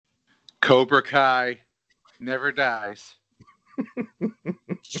Cobra Kai never dies.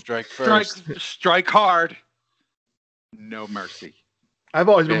 Strike first. Strike hard. No mercy. I've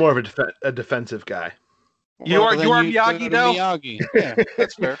always been more of a defensive guy. You are Miyagi, though. Miyagi. Yeah,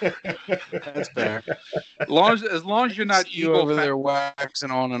 that's fair. That's fair. As long as you're not you over there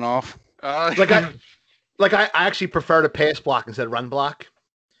waxing on and off. I actually prefer to pass block instead of run block.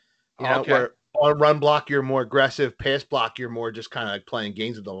 You know, where on run block you're more aggressive, pass block you're more just kind of like playing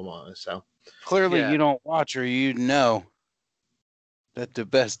games with them. So clearly, you don't watch or you know that the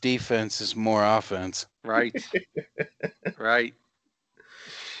best defense is more offense. Right. Right.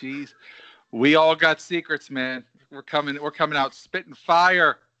 Jeez. We all got secrets, man. We're coming out spitting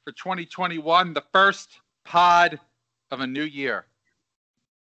fire for 2021, the first pod of a new year.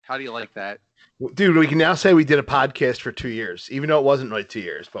 How do you like that? Dude, we can now say we did a podcast for 2 years, even though it wasn't really 2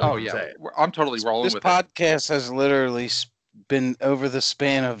 years. But I'm totally rolling with it. This podcast has literally been over the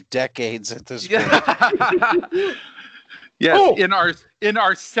span of decades at this point. Yes, in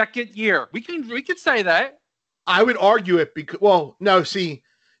our second year. We can say that. I would argue it because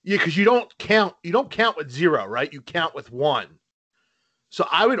because you don't count with 0, right? You count with 1. So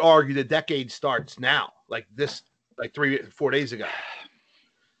I would argue the decade starts now, like 3-4 days ago.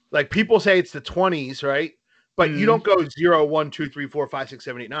 Like people say it's the 20s, right? But you don't go 0, 1, 2, 3, 4, 5, 6,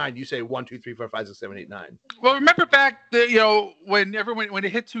 7, 8, 9. You say 1, 2, 3, 4, 5, 6, 7, 8, 9. Well, remember back when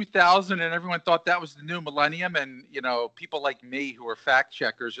it hit 2000 and everyone thought that was the new millennium, and people like me who are fact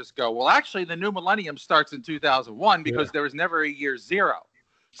checkers just go, well, actually the new millennium starts in 2001 because there was never a year 0.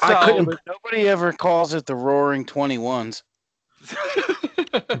 So but nobody ever calls it the Roaring 21s.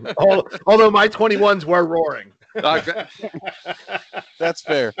 Although my 21s were roaring. That's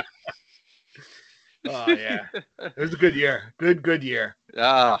fair. Oh yeah, it was a good year. Good year.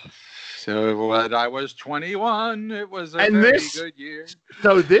 So when I was 21, it was a very good year.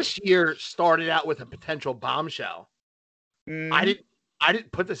 So this year started out with a potential bombshell. I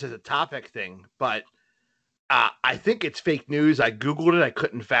didn't put this as a topic thing, but I think it's fake news. I Googled it. I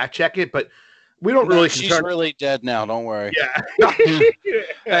couldn't fact check it, but we don't really. She's really dead now. Don't worry. Yeah.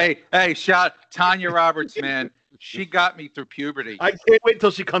 hey! Shout Tanya Roberts, man. She got me through puberty. I can't wait till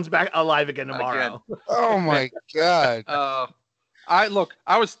she comes back alive again tomorrow. Oh my God. I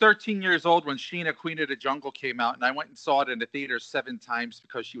was 13 years old when Sheena, Queen of the Jungle came out, and I went and saw it in the theater 7 times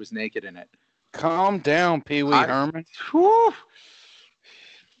because she was naked in it. Calm down, Pee Wee Herman. Whew,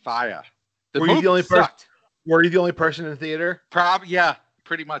 fire. Were you the only person? Were you the only person in the theater? Probably, yeah,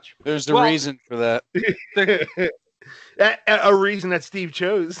 pretty much. There's a reason for that. A reason that Steve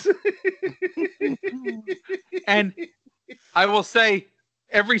chose. And I will say,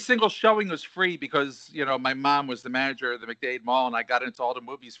 every single showing was free because, my mom was the manager of the McDade Mall, and I got into all the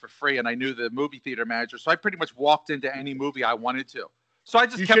movies for free, and I knew the movie theater manager, so I pretty much walked into any movie I wanted to. So I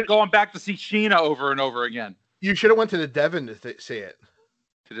just kept going back to see Sheena over and over again. You should have went to the Devon to see it.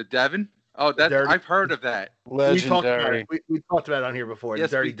 To the Devon? Oh, I've heard of that. Legendary. We talked about it on here before.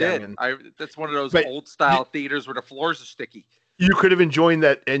 Yes, Dirty we did. Devon. That's one of those old style theaters where the floors are sticky. You could have enjoyed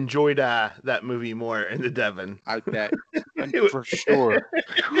that movie more in the Devon. I bet. For sure.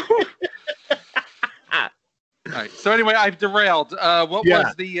 All right. So anyway, I've derailed. What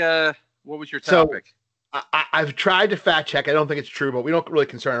was your topic? I've tried to fact check. I don't think it's true, but we don't really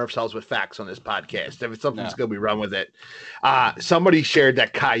concern ourselves with facts on this podcast. If it's something's good, we run with it. Somebody shared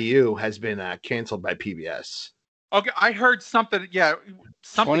that Caillou has been canceled by PBS. Okay, I heard something. Yeah,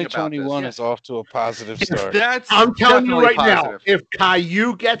 something 2021 is off to a positive start. I'm telling you right now, if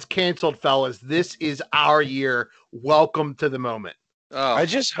Caillou gets canceled, fellas, this is our year. Welcome to the moment. Oh. I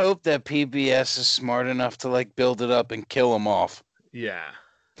just hope that PBS is smart enough to build it up and kill them off. Yeah.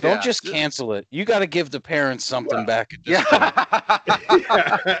 Don't just cancel it. You got to give the parents something back at this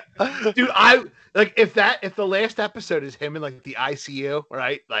point. Dude, if the last episode is him in the ICU,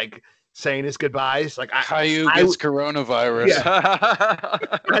 right? Saying his goodbyes, Caillou gets coronavirus. Yeah.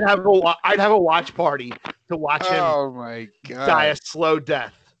 I'd have a watch party to watch him. Oh my God! Die a slow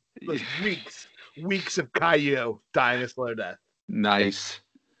death. Weeks of Caillou dying a slow death. Nice.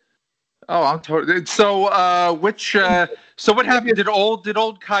 Oh, I'm totally. So, so what happened? Did old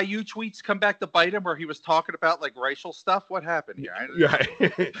Caillou tweets come back to bite him, where he was talking about racial stuff? What happened here?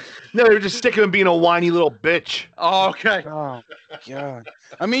 No, they were just sticking him being a whiny little bitch. Oh, okay. Oh God.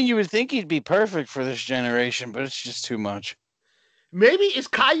 I mean, you would think he'd be perfect for this generation, but it's just too much. Maybe is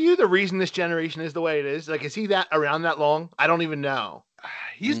Caillou the reason this generation is the way it is? Is he around that long? I don't even know.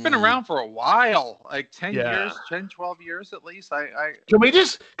 He's been around for a while, 10 years, 10, 12 years at least. Can we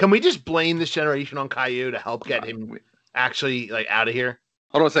just blame this generation on Caillou to help get him actually out of here?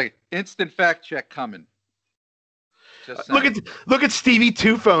 Hold on a second. Instant fact check coming. Just look at Stevie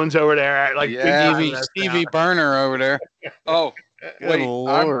Two Phones over there. Like Yeah. Stevie Burner over there. Oh, Good wait.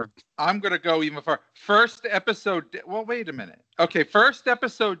 Lord. I'm going to go even far. First episode. Well, wait a minute. Okay. First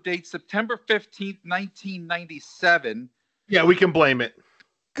episode date September 15th, 1997. Yeah, we can blame it.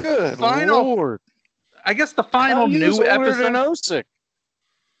 Good Final- Lord. I guess the final He was new older than episode. Osick.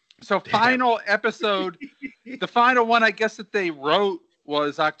 So final episode, the final one I guess that they wrote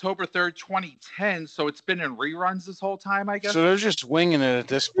was October 3rd, 2010. So it's been in reruns this whole time, I guess. So they're just winging it at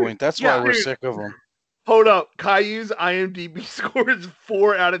this point. That's Yeah. why we're sick of them. Hold up. Caillou's IMDb score is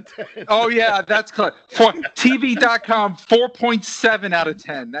 4 out of 10. Oh yeah, that's correct. For TV.com, 4.7 out of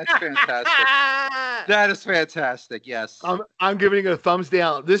 10. That's fantastic. That is fantastic. Yes. I'm giving it a thumbs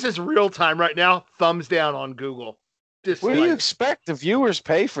down. This is real time right now. Thumbs down on Google. What do you expect? The viewers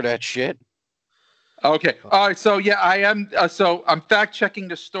pay for that shit. Okay. All right. So yeah, I am. So I'm fact checking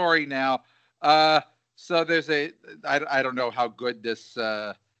the story now. So there's I don't know how good this.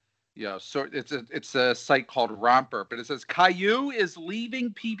 So it's a site called Romper, but it says Caillou is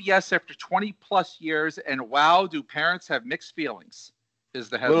leaving PBS after 20 plus years, and wow, do parents have mixed feelings? Is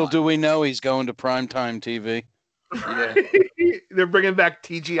the headline. Little do we know he's going to primetime TV. Yeah. They're bringing back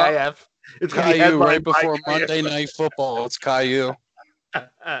TGIF. It's gonna be Caillou right headlined by before Caillou. Monday Night Football. It's Caillou.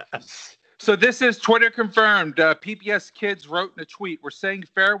 So this is Twitter confirmed. PBS Kids wrote in a tweet, "We're saying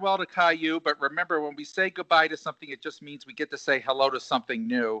farewell to Caillou, but remember, when we say goodbye to something, it just means we get to say hello to something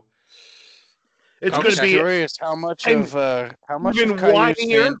new." It's I'm going to be curious how much and of Caillou's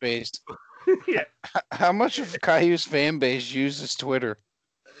here? fan base. Yeah. How much of Caillou's fan base uses Twitter?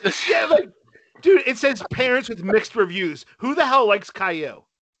 Yeah, like, dude, it says parents with mixed reviews. Who the hell likes Caillou?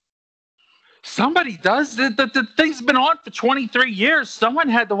 Somebody does. The thing's been on for 23 years. Someone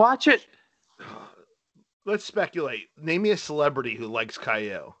had to watch it. Let's speculate. Name me a celebrity who likes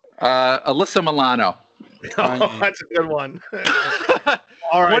Caillou. Alyssa Milano. Oh, that's a good one.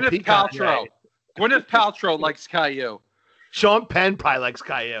 All right, Gwyneth Paltrow. Gwyneth Paltrow likes Caillou. Sean Penn probably likes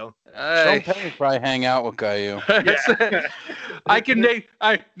Caillou. Sean Penn would probably hang out with Caillou. Yeah. I can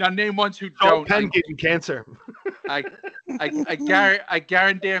name ones who Sean don't. Penn getting cancer. I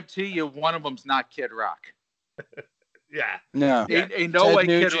guarantee you one of them's not Kid Rock. Yeah. No. Ain't no Ted way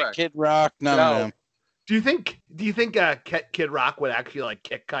Nugent, Kid Rock. Kid Rock, none No. of them. Do you think Kid Rock would actually like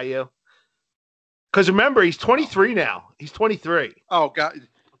kick Caillou? Because remember, he's 23 now. He's 23. Oh God,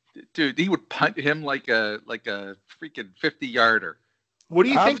 dude, he would punt him like a freaking 50-yarder. What do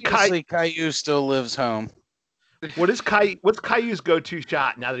you think? Obviously, Caillou still lives home. What's Caillou's go-to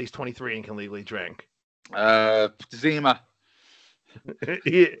shot now that he's 23 and can legally drink? Zima.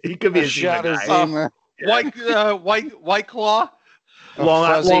 he could be a shot Zima of guy. Zima. White Claw. Long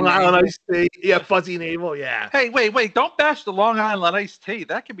Island navel. Iced Tea. Yeah, fuzzy navel. Yeah. Hey, wait! Don't bash the Long Island iced tea.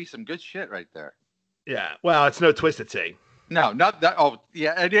 That could be some good shit right there. Yeah. Well, it's no Twisted Tea. No, not that. Oh,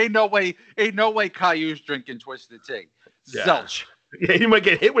 yeah. It ain't no way. Caillou's drinking Twisted Tea. Yeah. Zilch. Yeah, he might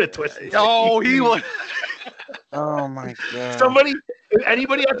get hit with a Twisted Tea. Oh, he would. Oh my god. Somebody, if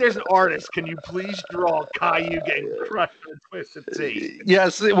anybody out there's an artist, can you please draw Caillou getting crushed with Twisted Tea?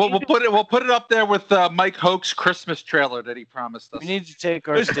 Yes, we'll put it up there with Mike Hoke's Christmas trailer that he promised us. We need to take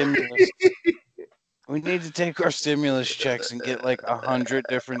our stimulus. We need to take our stimulus checks and get like 100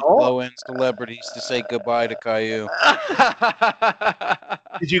 different low-end celebrities to say goodbye to Caillou.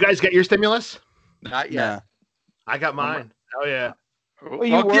 Did you guys get your stimulus? Not yet. Nah. I got mine. Oh yeah. Well,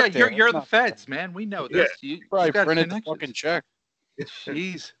 you work yeah, there. you're It's the not- feds, man. We know this. You Probably got printed the connections. fucking check.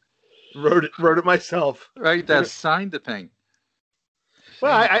 Jeez, Wrote it myself. right? That signed the thing.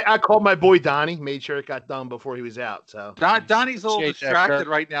 Well, I called my boy Donnie, made sure it got done before he was out. So Donnie's a little Appreciate that, distracted Kirk.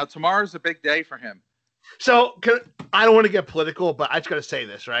 right now. Tomorrow's a big day for him. I don't want to get political, but I just got to say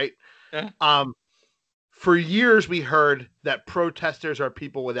this, right? Yeah. For years we heard that protesters are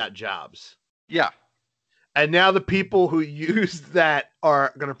people without jobs. Yeah, And now the people who use that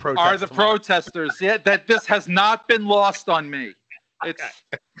are going to protest. are the tomorrow. protesters? Yeah, that this has not been lost on me. It's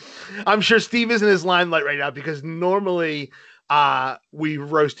I'm sure Steve is in his limelight right now because normally we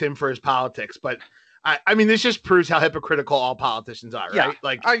roast him for his politics, but I mean this just proves how hypocritical all politicians are, Yeah. right?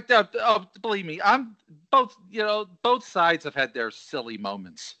 Like believe me, I'm both. Both sides have had their silly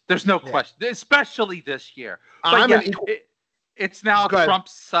moments. There's no question, especially this year. But I'm yeah, an equal. it's now Go ahead.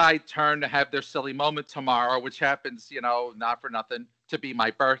 Trump's side turn to have their silly moment tomorrow, which happens, not for nothing, to be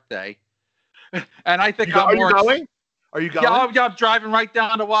my birthday. And I think Are I'm you more. going? Are you going? Yeah, I'm driving right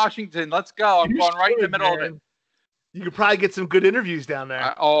down to Washington. Let's go. I'm You going right in the should, middle of man. it. You could probably get some good interviews down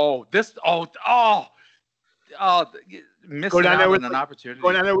there. Missing Go down out there on with an opportunity.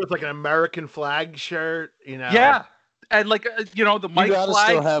 Going down there with like an American flag shirt, Yeah, and like the You Mike gotta flag.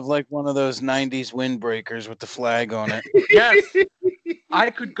 still have like one of those '90s windbreakers with the flag on it. Yes, I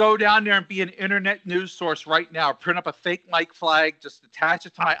could go down there and be an internet news source right now. Print up a fake Mike flag, just attach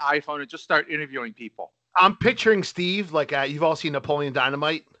it to my iPhone, and just start interviewing people. I'm picturing Steve like you've all seen Napoleon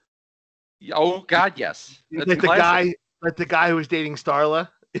Dynamite. Oh God, yes. That's Like classic. the guy who was dating Starla.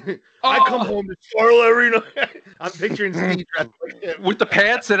 Oh, I come home to Starla every night. I'm picturing Steve dressed like him. with the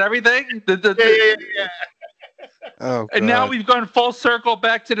pants and everything. Yeah. Oh, And now God. we've gone full circle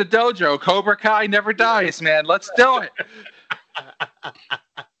back to the dojo. Cobra Kai never dies, man. Let's do it.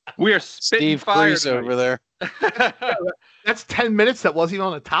 We are spitting Steve fire Cleese over there. That's 10 minutes that wasn't even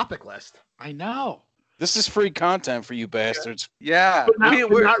on the topic list. I know. This is free content for you bastards. Yeah, But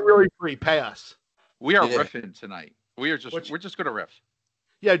we're not really free. Pay us. we are Yeah. riffing tonight. We're just gonna riff.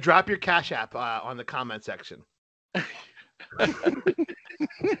 Yeah, drop your Cash App on the comment section.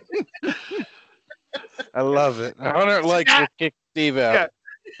 I love it. Hunter likes to kick Steve out.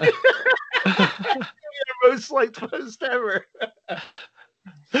 Most liked post ever.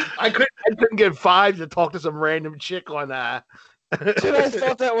 I couldn't get 5 to talk to some random chick on Dude, I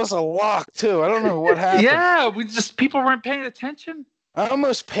thought that was a lock too. I don't know what happened. Yeah, people weren't paying attention. I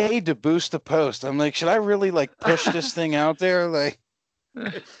almost paid to boost the post. I'm like, should I really like push this thing out there? Like,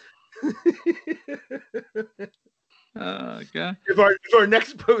 Okay. If our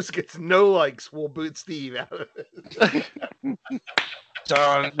next post gets no likes, we'll boot Steve out of it.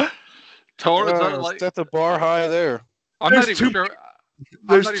 done. Totally. Set the bar high there. I'm not There's even two- sure. I'm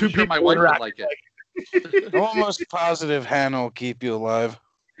there's not two even sure my people wife would interact- like it. I'm almost positive Hannah will keep you alive.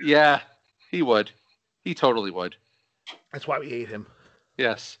 Yeah, he would. He totally would. That's why we hate him.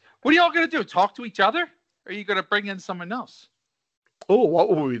 Yes. What are y'all gonna do? Talk to each other? Or are you gonna bring in someone else? Oh, what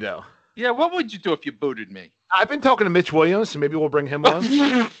will we do? Yeah. What would you do if you booted me? I've been talking to Mitch Williams, so maybe we'll bring him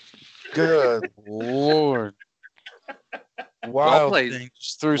on. Good Lord. Well Wild played. thing.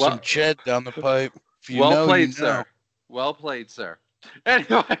 Just threw Well- some Ched down the pipe. If you Well know, played, you know. sir. Well played, sir.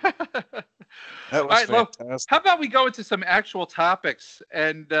 Anyway. That was right, Lo, fantastic. How about we go into some actual topics?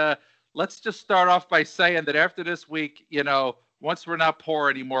 And let's just start off by saying that after this week, once we're not poor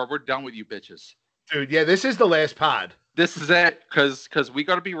anymore, we're done with you bitches. Dude, yeah, this is the last pod. This is it, because we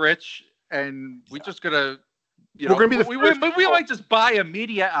got to be rich, and we just got to, We're gonna be the we first might just buy a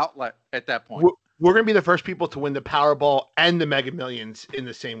media outlet at that point. We're going to be the first people to win the Powerball and the Mega Millions in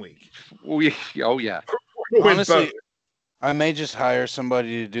the same week. Oh, yeah. We'll win Honestly, both. I may just hire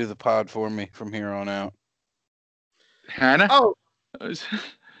somebody to do the pod for me from here on out. Hannah? Oh,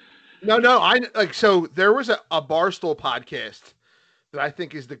 no. So there was a Barstool podcast that I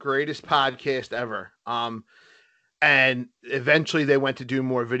think is the greatest podcast ever. And eventually they went to do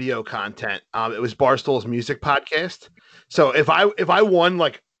more video content. It was Barstool's music podcast. So if I won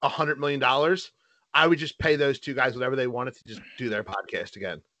like $100 million, I would just pay those two guys whatever they wanted to just do their podcast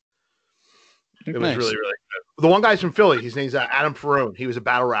again. It was Nice. really, really good. The one guy's from Philly. His name's Adam Ferrone. He was a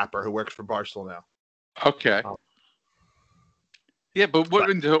battle rapper who works for Barstool now. Okay. Oh. Yeah, but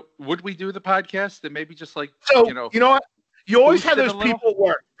would we do the podcast and maybe just like, So, you know what? You always boost have it those a little? people at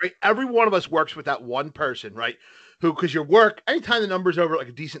work, right? Every one of us works with that one person, right? Who, because your work, anytime the number's over like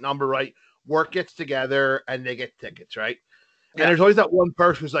a decent number, right? Work gets together and they get tickets, right? Yeah. And there's always that one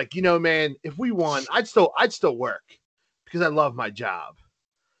person who's like, man, if we won, I'd still work because I love my job.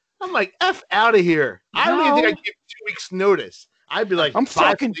 I'm like, F out of here. I don't even think I'd give 2 weeks notice. I'd be like, I'm 5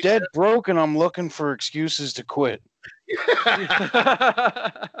 fucking weeks. dead broke and I'm looking for excuses to quit.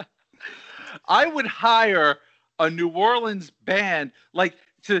 I would hire a New Orleans band, like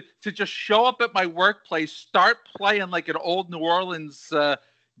to just show up at my workplace, start playing like an old New Orleans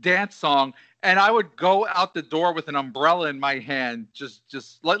dance song, and I would go out the door with an umbrella in my hand, just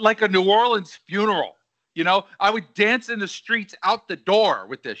like a New Orleans funeral. I would dance in the streets out the door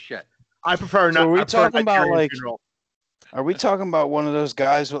with this shit. I prefer not. So are we I prefer talking about, Nigerian like- funeral. Are we talking about one of those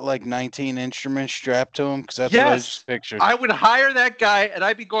guys with like 19 instruments strapped to him? Because that's what I Yes. just pictured. I would hire that guy, and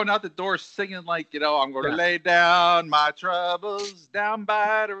I'd be going out the door singing like, I'm going to lay down my troubles down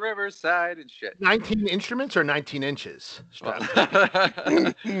by the riverside and shit. 19 instruments or 19 inches? Hmm.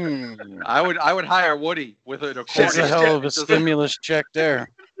 I would hire Woody with an That's accordion. a hell of a Just- stimulus check there.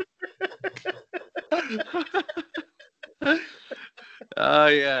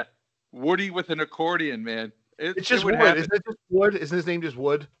 Yeah, Woody with an accordion, man. It's just it would Wood. happen. Isn't it just Wood? Isn't his name just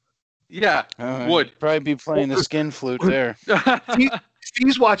Wood? Yeah, Oh, Would. you'd probably be playing the skin flute there.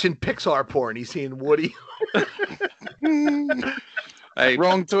 Steve's watching Pixar porn. He's seeing Woody. Hey,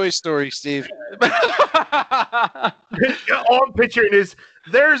 Wrong Toy Story, Steve. All I'm picturing is,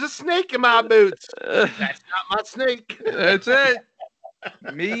 there's a snake in my boots. That's not my snake. That's it.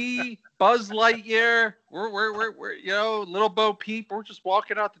 Me, Buzz Lightyear, we're little Bo Peep, we're just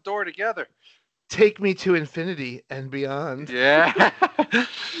walking out the door together. Take me to infinity and beyond. Yeah.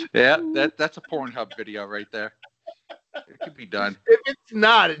 Yeah, that's a Pornhub video right there. It could be done. If it's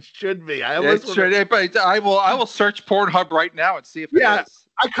not, it should be. But I will search Pornhub right now and see if it is.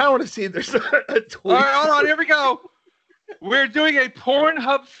 I kind of want to see if there's a tweet. All right, hold on, here we go. We're doing a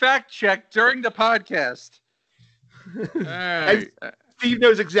Pornhub fact check during the podcast. All right. Steve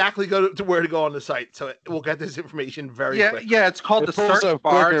knows exactly to where to go on the site, so we'll get this information very quick. Yeah, it's called the search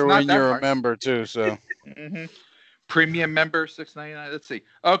bar. It's when you're a member too, so. Mm-hmm. Premium member, $6.99. Let's see.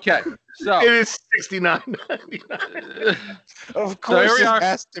 Okay, so it is $69.99. Of course, it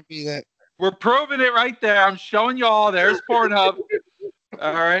has to be that. We're proving it right there. I'm showing you all. There's Pornhub.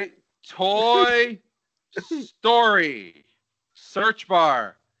 All right, Toy Story search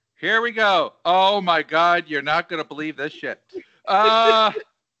bar. Here we go. Oh my God, you're not gonna believe this shit.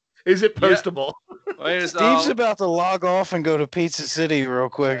 Is it postable? Yeah. Steve's about to log off and go to Pizza City real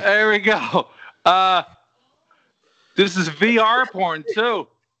quick. There we go. This is VR porn too.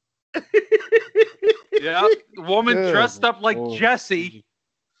 Yeah, woman dressed up like Jessie.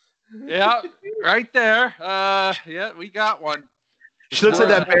 Yeah, right there. Yeah, we got one. She looks like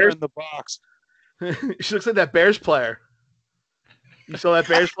that Bears in the box. She looks like that Bears player. You saw that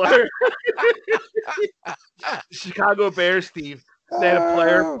Bears player? Chicago Bears, Steve. They had a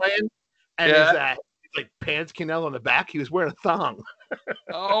player playing, and it's like pants came down on the back. He was wearing a thong.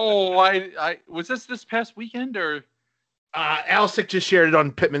 Oh, I was this past weekend or? Alsic just shared it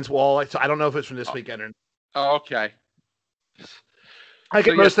on Pittman's wall, so I don't know if it's from this weekend or. Oh, okay. I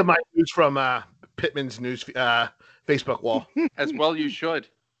get most of my news from Pittman's news Facebook wall. As well, you should.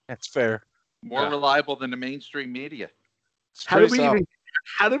 That's fair. More reliable than the mainstream media. How did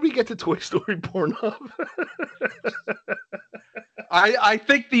we get to Toy Story Pornhub? I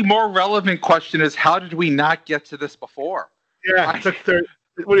think the more relevant question is, how did we not get to this before? Yeah, it took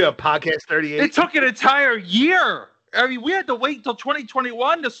what do you have, podcast 38? It took an entire year. I mean, we had to wait until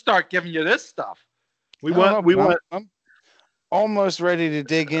 2021 to start giving you this stuff. I'm almost ready to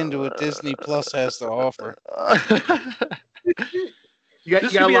dig into what Disney Plus has to offer. You got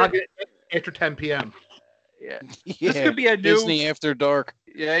to log in after 10 p.m. Yeah. This could be a new Disney After Dark.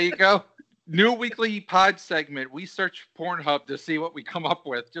 Yeah, there you go. New weekly pod segment. We search Pornhub to see what we come up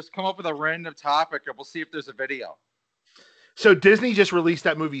with. Just come up with a random topic and we'll see if there's a video. So Disney just released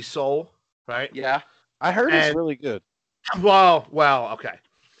that movie Soul, right? Yeah. I heard it's really good. Well, okay.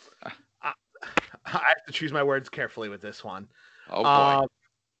 I have to choose my words carefully with this one. Oh boy.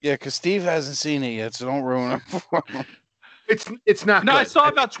 Yeah, because Steve hasn't seen it yet, so don't ruin it for him. It's not. No, good. I saw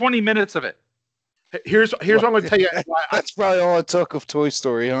about 20 minutes of it. Here's what I'm going to tell you. That's probably all it took of Toy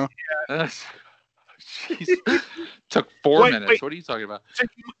Story, huh? Yeah. Jeez. Took 4 minutes. Wait. What are you talking about?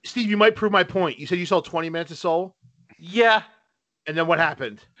 Steve, you might prove my point. You said you saw 20 minutes of Soul? Yeah. And then what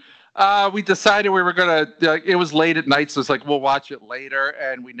happened? We decided we were going to, it was late at night, so it's like, we'll watch it later,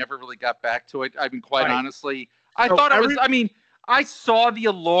 and we never really got back to it. I mean, quite honestly, I thought it was, I saw the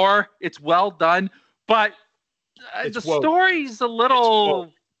allure. It's well done, but the story's a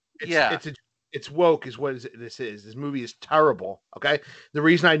little, It's woke is what this is. This movie is terrible, okay? The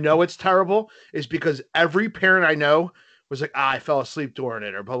reason I know it's terrible is because every parent I know was like, I fell asleep during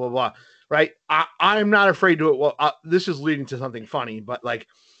it or blah, blah, blah, right? I'm not afraid to it. Well, this is leading to something funny, but like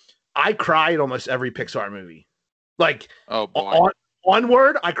I cried almost every Pixar movie. Like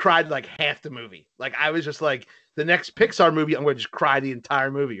Onward, I cried like half the movie. Like I was just like, the next Pixar movie, I'm going to just cry the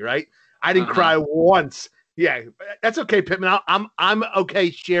entire movie, right? I didn't cry once. Yeah, that's okay, Pittman. I'm okay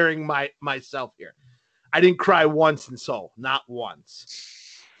sharing myself here. I didn't cry once in Soul, not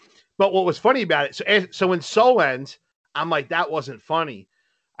once. But what was funny about it? So when Soul ends, I'm like, that wasn't funny.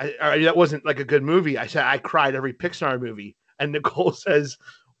 That wasn't like a good movie. I said I cried every Pixar movie, and Nicole says,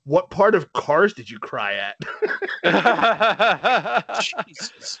 "What part of Cars did you cry at?"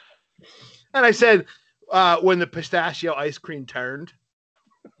 Jesus. And I said, when the pistachio ice cream turned.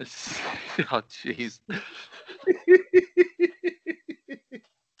 Oh, jeez.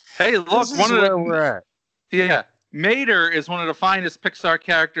 Hey, look, we're at. Yeah, Mater is one of the finest Pixar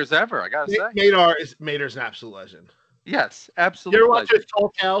characters ever. I gotta say, Mater's an absolute legend. Yes, absolutely. You ever watch those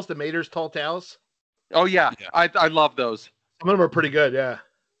Tall Tales? The Mater's Tall Tales? Oh yeah. I love those. Some of them are pretty good. Yeah,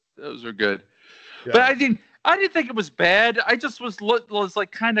 those are good. Yeah. But I didn't think it was bad. I just was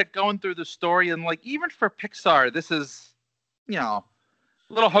like kind of going through the story, and like even for Pixar, this is, a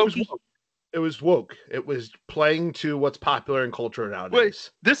little hokey. It was woke. It was playing to what's popular in culture nowadays.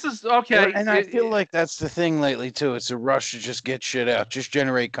 Wait, this is okay. And I feel like that's the thing lately too. It's a rush to just get shit out, just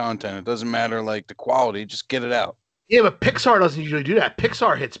generate content. It doesn't matter like the quality, just get it out. Yeah, but Pixar doesn't usually do that.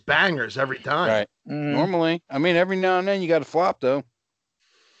 Pixar hits bangers every time. Right. Normally, I mean, every now and then you got to flop though.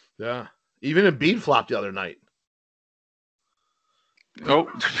 Yeah. Even Embiid flopped the other night. Oh,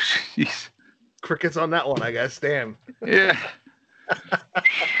 jeez. Crickets on that one, I guess. Damn. Yeah.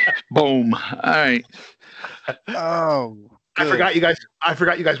 Boom. All right. Oh, I forgot you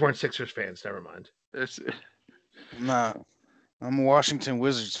guys weren't Sixers fans. Never mind. Nah, I'm a Washington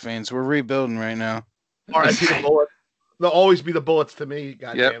Wizards fan, so we're rebuilding right now. All right, the Bullets. They'll always be the Bullets to me.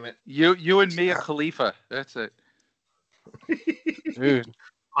 God damn it. You and Mia Khalifa. That's it. Dude.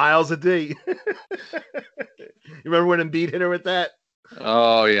 Miles a D. You remember when Embiid hit her with that?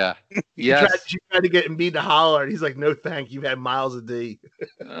 Oh yeah. Yes. She tried to get Embiid to holler, and he's like, "No, thank you." Had Miles a D.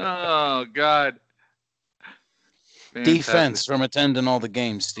 Oh God. Fantastic. Defense from attending all the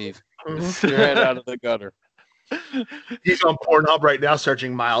games, Steve. Mhm. Your head out of the gutter. He's on Pornhub right now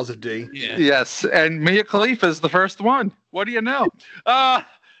searching Miles a D. Yeah. Yes, and Mia Khalifa is the first one. What do you know? All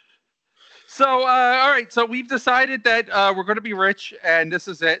right. So we've decided that we're going to be rich, and this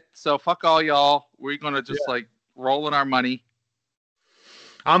is it. So fuck all y'all. We're going to just like roll in our money.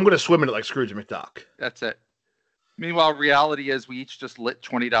 I'm going to swim in it like Scrooge McDuck. That's it. Meanwhile, reality is we each just lit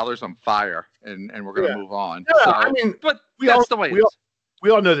 $20 on fire, and we're going to move on. Yeah, So, I mean, but that's the way it is. We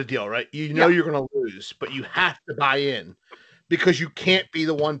all know the deal, right? You know you're going to lose, but you have to buy in because you can't be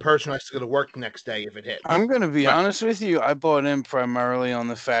the one person who has to go to work the next day if it hits. I'm going to be honest with you. I bought in primarily on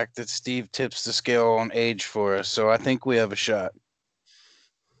the fact that Steve tips the scale on age for us, so I think we have a shot.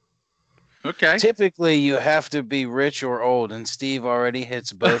 Okay. Typically, you have to be rich or old, and Steve already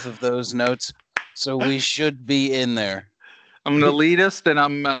hits both of those notes, so we should be in there. I'm an elitist, and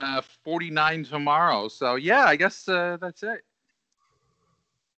I'm 49 tomorrow. So yeah, I guess that's it.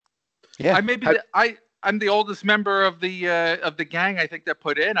 Yeah, I'm the oldest member of the gang. I think that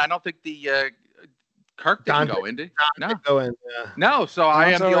put in. I don't think the Kirk didn't go in. No, no. So I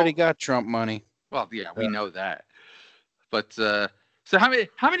am already got Trump money. Well, yeah, we know that. But so how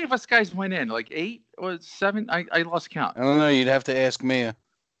many of us guys went in? Like 8 or 7? I lost count. I don't know. You'd have to ask Mia.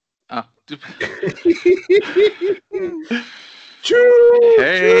 Oh.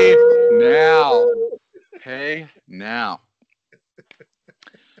 Hey now.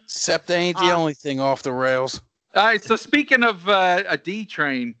 Except they ain't the only thing off the rails. All right. So speaking of a D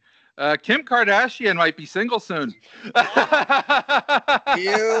train, Kim Kardashian might be single soon.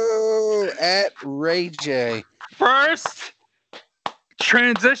 You at Ray J. First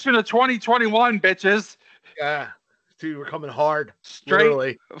transition of 2021, bitches. Yeah, dude, we're coming hard. Straight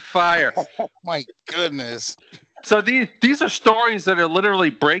literally. Fire. Oh my goodness. So these are stories that are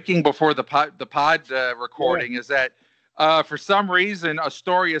literally breaking before the pod recording. Is that for some reason a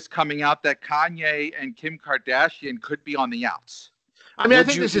story is coming out that Kanye and Kim Kardashian could be on the outs. I mean, I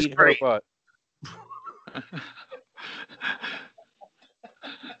think this is great.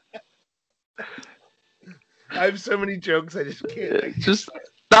 I have so many jokes, I just can't.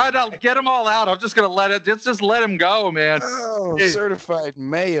 No, get them all out. I'm just gonna just let him go, man. Oh, certified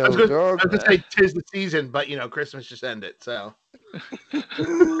mayo, I was dog. gonna say 'tis the season, but Christmas just ended, so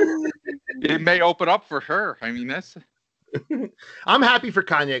it may open up for her. I mean, that's. I'm happy for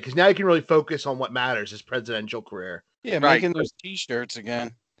Kanye because now he can really focus on what matters, his presidential career. Yeah, making those T-shirts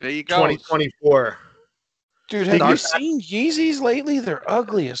again. There you go. 2024. Dude, have you seen Yeezys lately? They're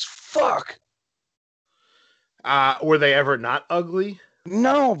ugly as fuck. Were they ever not ugly?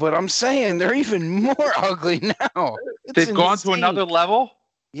 No, but I'm saying they're even more ugly now. They've gone to another level?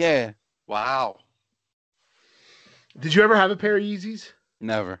 Yeah. Wow. Did you ever have a pair of Yeezys?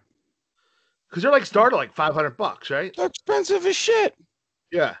 Never. Because they're start at $500, right? They're expensive as shit.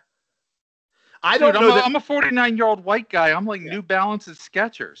 Yeah. I don't know. I'm a 49-year-old white guy. I'm like New Balance and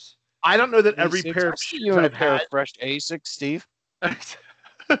Skechers. I don't know that every pair of shoes I've had. Fresh Asics, Steve. I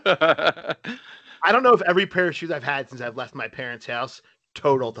don't know if every pair of shoes I've had since I've left my parents' house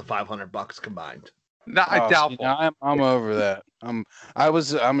total to $500 combined. No, I doubt. I'm over that. I'm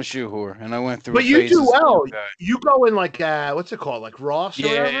a shoe whore, and I went through. But you do well. You go in what's it called, like Ross or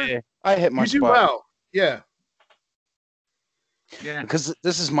whatever? Yeah, I hit my spot. You do well. Yeah. Yeah. Because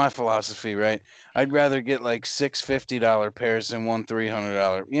this is my philosophy, right? I'd rather get like $6 $50 pairs than one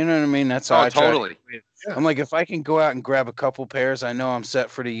 $300. You know what I mean? That's how I totally. Yeah. I'm like, if I can go out and grab a couple pairs, I know I'm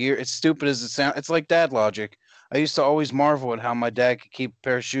set for the year. It's stupid as it sounds. It's like dad logic. I used to always marvel at how my dad could keep a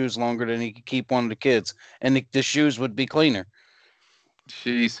pair of shoes longer than he could keep one of the kids, and the shoes would be cleaner.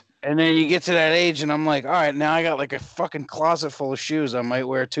 Jeez. And then you get to that age, and I'm like, all right, now I got like a fucking closet full of shoes I might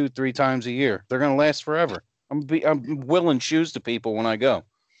wear 2-3 times a year. They're gonna last forever. I'm willing shoes to people when I go.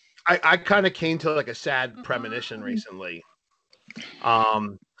 I kind of came to like a sad premonition recently.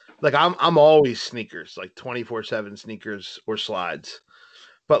 Like I'm always sneakers, like 24/7 sneakers or slides.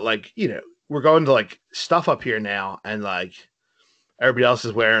 But like, we're going to like stuff up here now, and like everybody else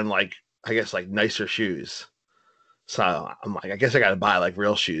is wearing like, I guess, like nicer shoes. So I'm like, I guess I got to buy like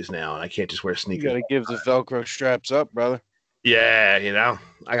real shoes now, and I can't just wear You sneakers. got to give the Velcro straps up, brother. Yeah,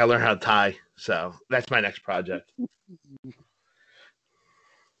 I got to learn how to tie. So that's my next project.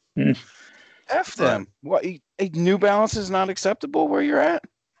 F them. What? New Balance is not acceptable where you're at?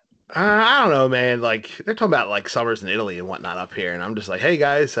 I don't know, man. Like they're talking about like summers in Italy and whatnot up here, and I'm just like, hey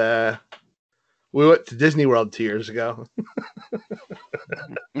guys, we went to Disney World 2 years ago.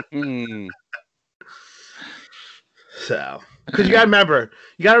 So, because you gotta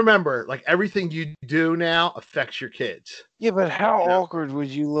remember, like everything you do now affects your kids. Yeah, but how awkward would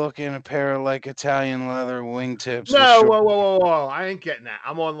you look in a pair of like Italian leather wingtips? No, whoa! I ain't getting that.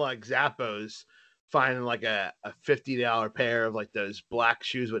 I'm on like Zappos, finding like a $50 pair of like those black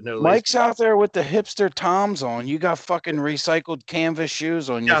shoes with no lace. Mike's out there with the hipster Toms on. You got fucking recycled canvas shoes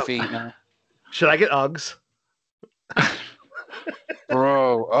on your feet now. Should I get Uggs?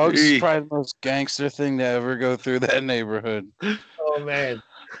 Bro, Uggs is probably the most gangster thing to ever go through that neighborhood. Oh man,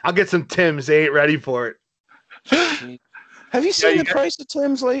 I'll get some Tims. They ain't ready for it. Have you seen the price of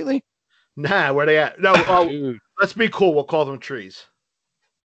Tims lately? Nah, where they at? No, let's be cool. We'll call them trees.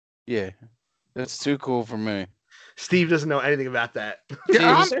 Yeah, that's too cool for me. Steve doesn't know anything about that.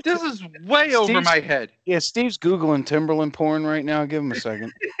 Yeah, this is way over my head. Yeah, Steve's Googling Timberland porn right now. Give him a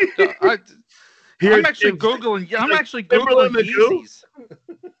second. I'm actually Googling Yeezys.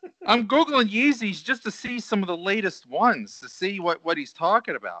 I'm Googling Yeezys just to see some of the latest ones, to see what he's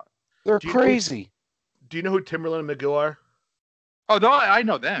talking about. They're crazy. Do you know who Timberland and Magoo are? Oh, no, I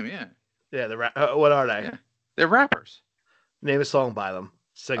know them, yeah. Yeah, what are they? Yeah. They're rappers. Name a song by them.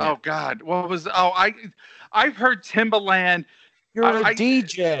 Sing it. Oh, God. I've heard Timbaland. You're a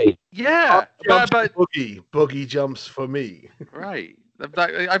DJ. Yeah. But Boogie jumps for me. Right.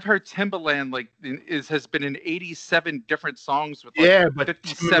 I've heard Timbaland has been in 87 different songs with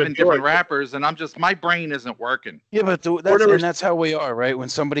 57 different rappers, and my brain isn't working. Yeah, but that's how we are, right? When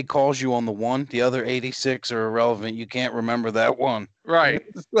somebody calls you on the one, the other 86 are irrelevant. You can't remember that one. Right.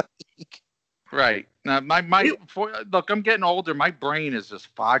 Right. Now, look, I'm getting older. My brain is just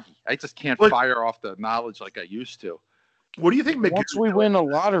foggy. I just can't fire off the knowledge like I used to. What do you think? Once we win a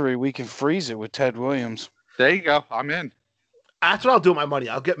lottery, we can freeze it with Ted Williams. There you go. I'm in. That's what I'll do with my money.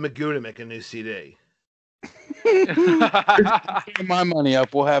 I'll get Magoo to make a new CD. My money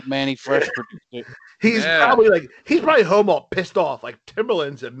up. We'll have Manny Fresh produce it. He's probably home all pissed off. Like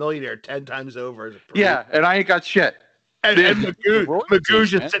Timberland's a millionaire 10 times over. Yeah, and I ain't got shit. And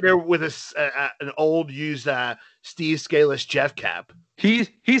Magoo's just sitting there with an old used Steve Scalise Jeff cap.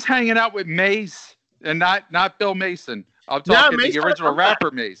 He's hanging out with Maze and not Bill Mason. I'm talking the original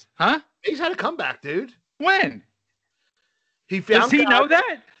rapper Maze. Huh? Maze had a comeback, dude. When? Does he know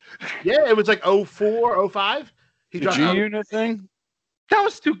that? Yeah, it was like 04, 05. The G-Unit thing? That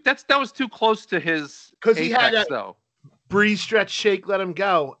was too close to his because he had that though. Breathe, stretch, shake, let him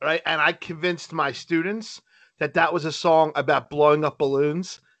go, right? And I convinced my students that was a song about blowing up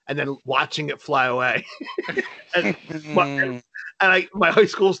balloons and then watching it fly away. and my high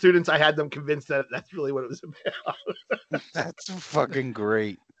school students, I had them convinced that that's really what it was about. That's fucking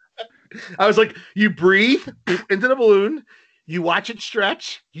great. I was like, you breathe into the balloon, you watch it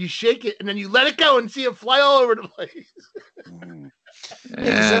stretch, you shake it, and then you let it go and see it fly all over the place.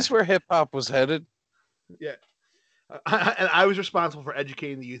 Yeah, that's where hip hop was headed. Yeah. And I was responsible for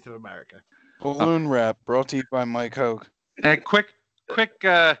educating the youth of America. Balloon Rap, brought to you by Mike Hogue. And quick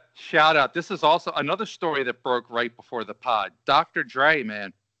shout out. This is also another story that broke right before the pod. Dr. Dre,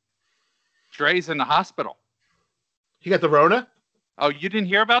 man. Dre's in the hospital. He got the Rona? Oh, you didn't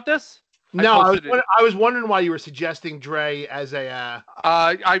hear about this? No, I was wondering why you were suggesting Dre as a.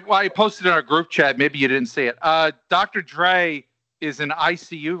 I posted in our group chat. Maybe you didn't see it. Dr. Dre is in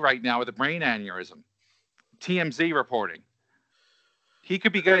ICU right now with a brain aneurysm. TMZ reporting. He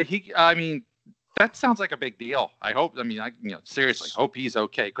could be good. That sounds like a big deal. I hope. Seriously, hope he's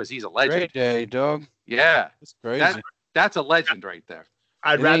okay because he's a legend. Great day, dog. Yeah, it's crazy. That's a legend right there.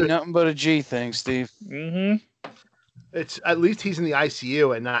 I'd rather ain't nothing but a G thing, Steve. Mm-hmm. It's at least he's in the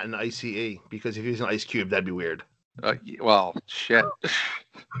ICU and not in ICE, because if he was an Ice Cube, that'd be weird. Well, shit.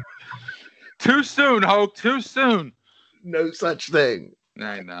 Too soon, Hope. Too soon. No such thing.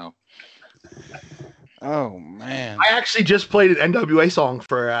 I know. Oh man! I actually just played an NWA song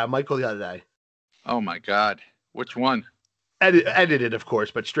for Michael the other day. Oh my God! Which one? Edited, of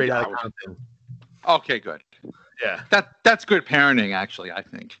course, but straight out of Compton. Okay, good. Yeah, that's good parenting, actually. I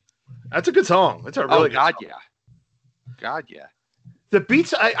think that's a good song. It's a really good God, song. yeah. God, yeah. The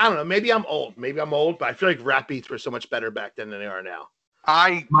beats, I don't know. Maybe I'm old. But I feel like rap beats were so much better back then than they are now.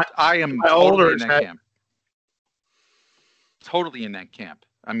 I am my totally older in that camp. Totally in that camp.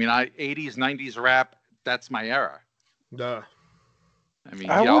 I mean, 80s, 90s rap, that's my era. Duh. I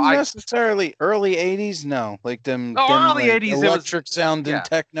mean, I wouldn't necessarily early 80s, no. Like them early like 80s, electric sounding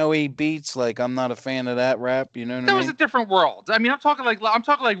techno-y beats. Like I'm not a fan of that rap. You know what I mean? That was a different world. I mean, I'm talking like Run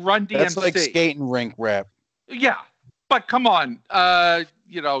DMC. That's like skating rink rap. Yeah, but come on,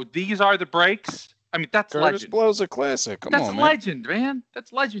 these are the breaks. I mean, that's Curtis legend. Blow's a classic. Come on, man. That's legend, man.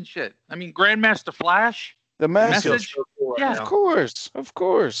 That's legend shit. I mean, Grandmaster Flash. The Message. Yeah, of course.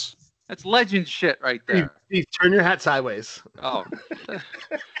 That's legend shit right there. Steve, turn your hat sideways. Oh,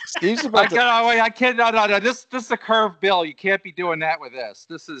 Steve's about I can't. No. This is a curved bill. You can't be doing that with this.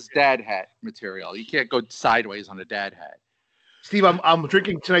 This is dad hat material. You can't go sideways on a dad hat. Steve, I'm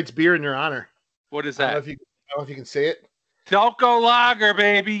drinking tonight's beer in your honor. What is that? I don't know if you can say it. Delco Lager,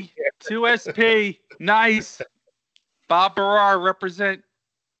 baby. 2SP. Nice. Bob Barrar represent.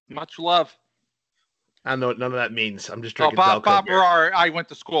 Much love. I don't know what none of that means. I'm just drinking Bob Delco beer. Barrar, I went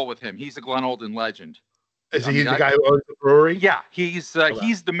to school with him. He's a Glen Olden legend. Is he the guy who owns the brewery? Yeah, he's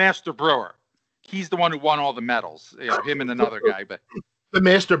the master brewer. He's the one who won all the medals. Him and another guy. But the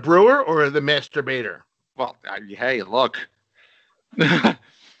master brewer or the masturbator? Well, hey, look.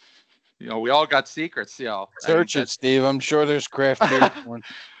 We all got secrets. Search it, Steve. I'm sure there's craft beer porn.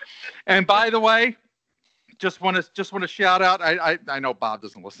 And by the way, just want to shout out. I know Bob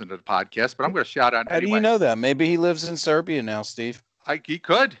doesn't listen to the podcast, but I'm going to shout out. How do you know that? Maybe he lives in Serbia now, Steve. He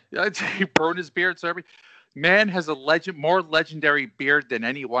could. He burned his beard in Serbia. Man has a more legendary beard than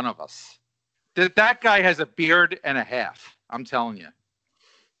any one of us. That guy has a beard and a half. I'm telling you.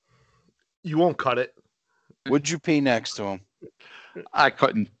 You won't cut it. Would you pee next to him? I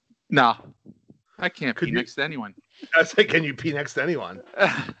couldn't. No, I can't pee next to anyone. I say, can you pee next to anyone?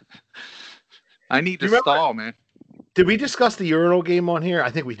 I need to stall, man. Did we discuss the urinal game on here? I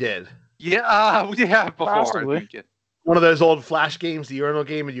think we did. Yeah, we have before. Possibly. One of those old flash games, the urinal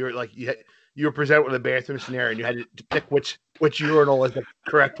game, and you were presented with a bathroom scenario, and you had to pick which urinal was the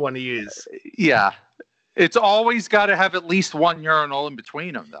correct one to use. Yeah, it's always got to have at least one urinal in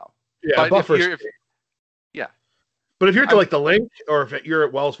between them, though. Yeah, but buffers. Yeah. But if you're at the Link, or if you're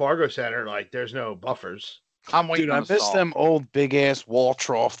at Wells Fargo Center, there's no buffers. I'm waiting. Dude, I miss them old big ass wall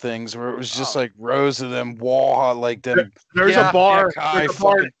trough things where it was just like rows of them wall, like them. There's a bar. There's a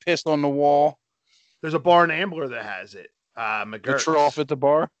bar pissed on the wall. There's a bar in Ambler that has it. The trough at the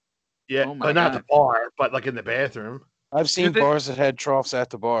bar. Yeah, but not the bar, but like in the bathroom. I've seen bars that had troughs at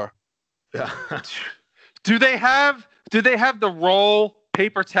the bar. Yeah. Do they have the roll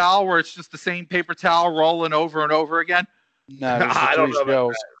paper towel where it's just the same paper towel rolling over and over again? No, I don't know about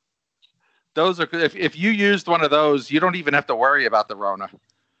that. Those are if you used one of those, you don't even have to worry about the Rona.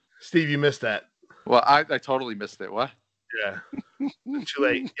 Steve, you missed that. Well, I totally missed it. What? Yeah. Too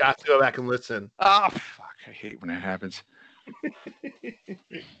late. You have to go back and listen. Oh, fuck. I hate when that happens.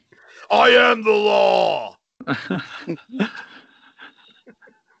 I am the law.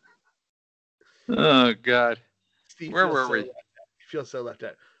 Oh, God. Steve, where were we? You feel so left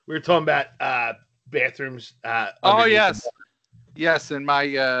out. We were talking about bathrooms. Oh, yes. Yes, and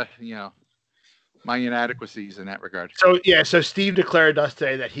my, my inadequacies in that regard. So Steve declared us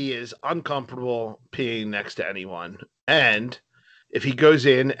today that he is uncomfortable peeing next to anyone. And if he goes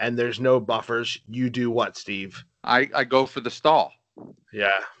in and there's no buffers, you do what, Steve? I go for the stall.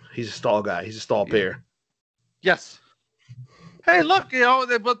 Yeah, he's a stall guy. He's a stall peer. Yes. Hey, look,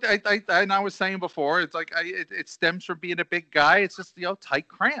 I was saying before, it's like it stems from being a big guy. It's just, tight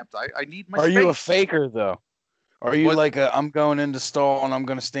cramped. I need my space. Are you a faker, though? Are you I'm going into stall and I'm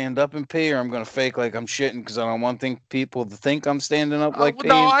going to stand up and pee, or I'm going to fake like I'm shitting because I don't want people to think I'm standing up like peeing?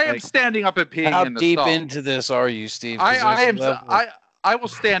 No, I am standing up and peeing in the stall. How deep into this are you, Steve? I will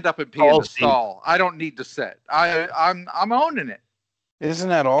stand up and pee in the stall. I don't need to sit. I'm owning it. Isn't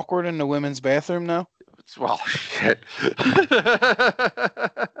that awkward in the women's bathroom now? Well, shit.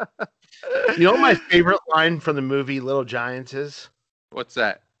 You know what my favorite line from the movie Little Giants is? What's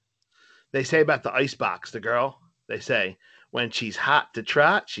that? They say about the icebox, the girl. They say, when she's hot to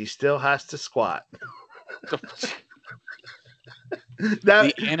trot, she still has to squat.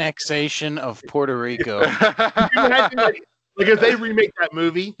 The annexation of Puerto Rico. Like if they remake that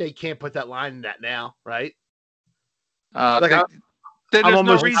movie, they can't put that line in that now, right? There's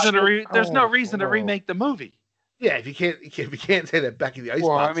no reason to remake the movie. Yeah, if you can't say that Becky the Icebox.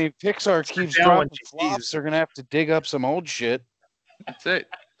 Well, I mean, Pixar keeps dropping flops. They're gonna have to dig up some old shit. That's it.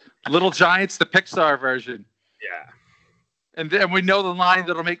 Little Giants, the Pixar version. Yeah. And then we know the line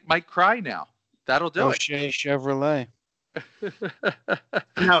that'll make Mike cry now. That'll do it. O'Shea Chevrolet.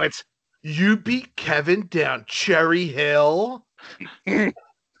 No, it's you beat Kevin down Cherry Hill.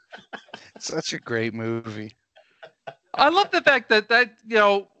 Such a great movie. I love the fact that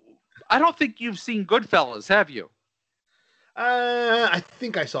I don't think you've seen Goodfellas, have you? I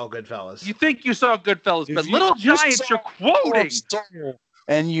think I saw Goodfellas. You think you saw Goodfellas, If but you- Little you Giants, saw you're quoting.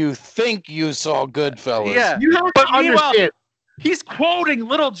 And you think you saw Goodfellas. Yeah, You have but to understand he's quoting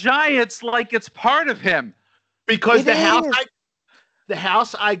Little Giants like it's part of him. because It the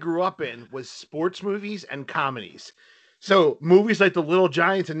house I grew up in was sports movies and comedies. So movies like The Little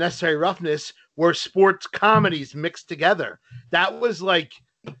Giants and Necessary Roughness were sports comedies mixed together. That was like,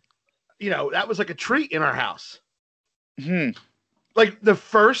 that was like a treat in our house. Like the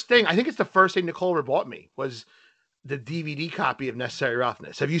first thing, I think it's the first thing Nicole ever bought me was the DVD copy of Necessary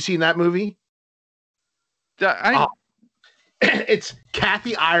Roughness. Have you seen that movie? It's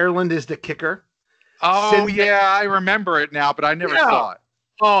Kathy Ireland is the kicker. I remember it now, but I never saw it.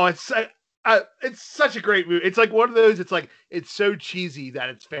 Oh, it's such a great movie. It's like one of those. It's like it's so cheesy that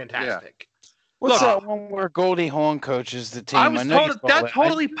it's fantastic. What's that one where Goldie Hawn coaches the team? I was told that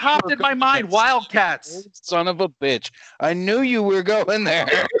totally popped in my mind. Wildcats. Son of a bitch! I knew you were going there.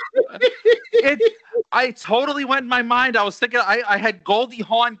 I totally went in my mind. I was thinking I had Goldie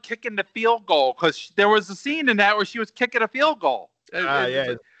Hawn kicking the field goal because there was a scene in that where she was kicking a field goal.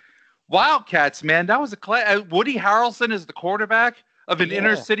 Yeah. Wildcats, man, that was a class. Woody Harrelson is the quarterback of an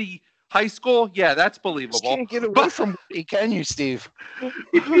inner city high school. Yeah, that's believable. You can't get away from Woody, can you, Steve?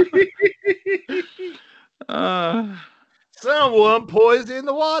 Someone poisoned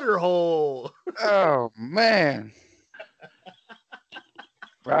the water hole. Oh man.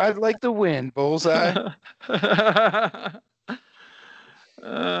 Ride like the wind, bullseye.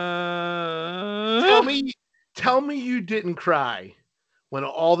 Tell me you didn't cry when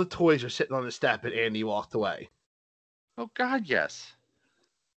all the toys are sitting on the step and Andy walked away. Oh God, yes.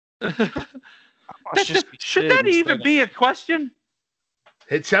 Should that even be a question?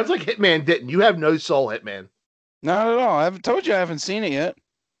 It sounds like Hitman didn't. You have no soul, Hitman. Not at all. I haven't told you I haven't seen it yet.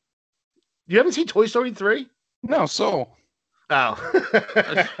 You haven't seen Toy Story 3? No, soul. Oh.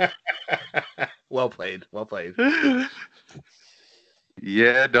 Well played.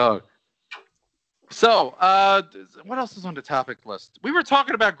 Yeah, dog. So, what else is on the topic list? We were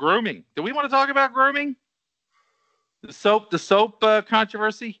talking about grooming. Do we want to talk about grooming? The soap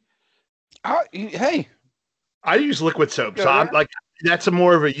controversy? Hey. I use liquid soap, so I'm like, that's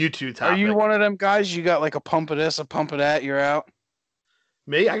more of a YouTube topic. Are you one of them guys? You got like a pump of this, a pump of that, you're out?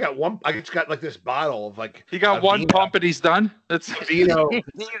 Me? I got one. I just got like this bottle of like. He got one pump and he's done? That's Vino.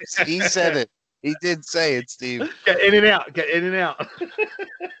 He said it. He did say it, Steve. Get in and out.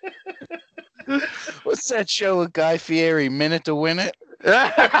 What's that show with Guy Fieri? Minute to Win It?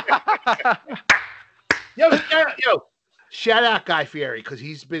 Yo, shout out Guy Fieri because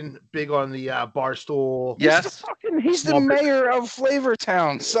he's been big on the Barstool. Yes. He's the mayor of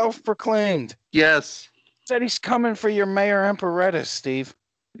Flavortown, self-proclaimed. Yes. Said he's coming for your Mayor Emporettis, Steve.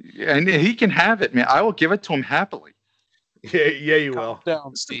 And he can have it, man. I will give it to him happily. Yeah, you will. Calm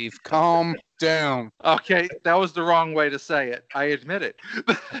down, Steve. Calm down. Okay, that was the wrong way to say it. I admit it.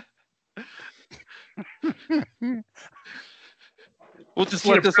 We'll just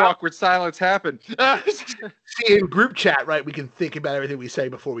let this awkward silence happen. See, in group chat, right, we can think about everything we say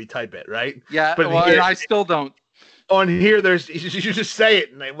before we type it, right? Yeah, but well, here, I still don't. On here, you just say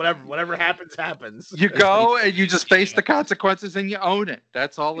it, and whatever happens, happens. You go and you just face the consequences and you own it.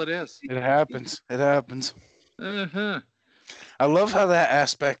 That's all it is. It happens. Uh-huh. I love how that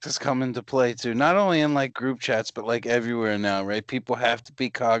aspect has come into play too. Not only in like group chats, but like everywhere now, right? People have to be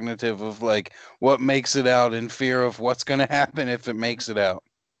cognitive of like what makes it out in fear of what's going to happen if it makes it out.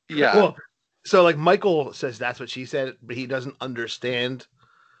 Yeah. Well, so like Michael says that's what she said, but he doesn't understand.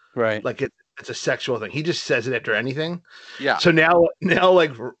 Right. Like it's a sexual thing. He just says it after anything. Yeah. So now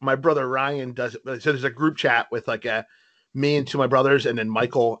like my brother Ryan does it. So there's a group chat with like me and two of my brothers, and then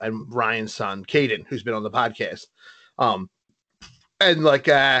Michael and Ryan's son, Caden, who's been on the podcast. And like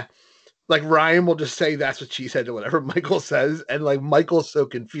Ryan will just say that's what she said to whatever Michael says, and like Michael's so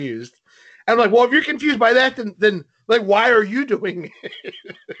confused. And I'm like, well, if you're confused by that, then like why are you doing it?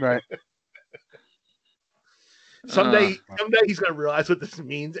 Right. Someday he's gonna realize what this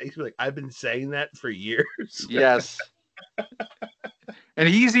means. He's like, I've been saying that for years. Yes. And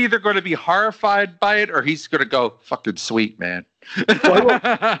he's either going to be horrified by it or he's going to go, fucking sweet, man. Well,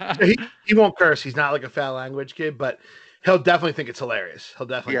 he won't curse. He's not like a foul language kid, but he'll definitely think it's hilarious. He'll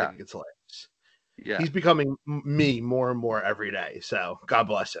definitely think it's hilarious. Yeah. He's becoming me more and more every day. So God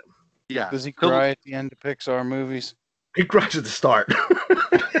bless him. Yeah. Does he cry at the end of Pixar movies? He cries at the start.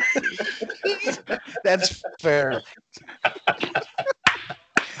 That's fair.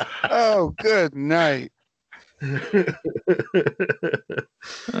 Oh, good night.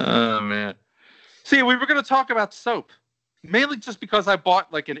 Oh man. See, we were going to talk about soap, mainly just because I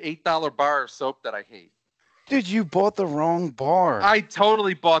bought like an $8 bar of soap that I hate. Dude, you bought the wrong bar. I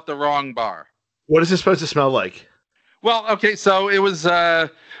totally bought the wrong bar. What is this supposed to smell like? Well, okay, so it was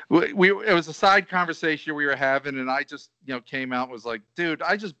it was a side conversation we were having, and I just came out and was like, dude,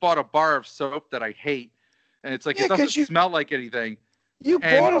 I just bought a bar of soap that I hate, and it's like Yeah, it doesn't smell like anything. You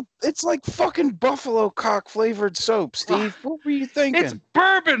bought it's like fucking buffalo cock flavored soap, Steve. What were you thinking? It's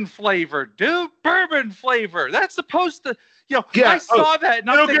bourbon flavored, dude. Bourbon flavor. That's supposed to, Yeah, I saw that. And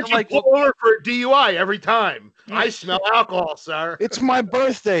I'm thinking, like, pulled over for a DUI every time. I smell alcohol, sir. It's my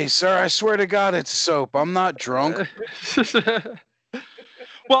birthday, sir. I swear to God, it's soap. I'm not drunk.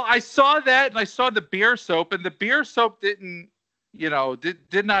 Well, I saw that, and I saw the beer soap, and the beer soap didn't,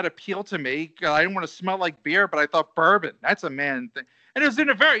 did not appeal to me. I didn't want to smell like beer, but I thought bourbon. That's a man thing. And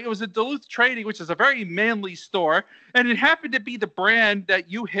it was a Duluth Trading, which is a very manly store, and it happened to be the brand that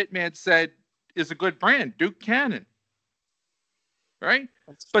you, Hitman, said is a good brand, Duke Cannon. Right?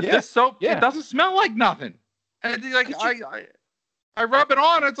 But this soap, it doesn't smell like nothing. And like I rub it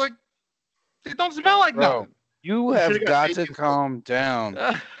on, it's like it don't smell like nothing. You have got to calm down.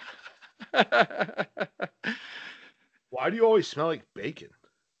 Why do you always smell like bacon?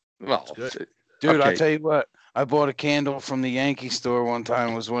 Well, dude, okay. I'll tell you what. I bought a candle from the Yankee store one time.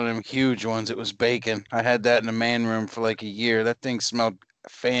 It was one of them huge ones. It was bacon. I had that in the man room for like a year. That thing smelled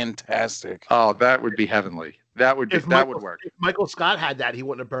fantastic. Oh, that would be heavenly. That would work. If Michael Scott had that, he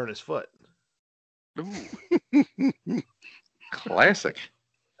wouldn't have burned his foot. Ooh. Classic.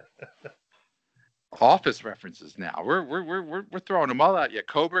 Office references now. We're throwing them all out. Yeah,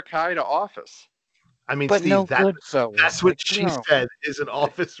 Cobra Kai to Office. I mean, but Steve, no that's what she said is an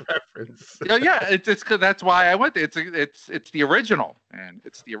Office reference. Yeah, it's cause that's why I went there. It's the original, and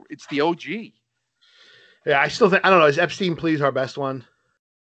it's the OG. Yeah, I still think, I don't know. Is Epstein Please our best one?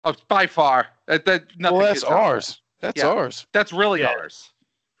 Oh, by far. That's ours. That's ours. That's really ours.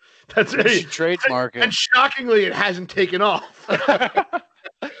 That's it. Trademark it. And shockingly, it hasn't taken off.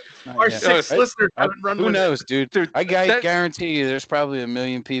 Our 6 listeners haven't run. Who knows, dude? I guarantee you, there's probably 1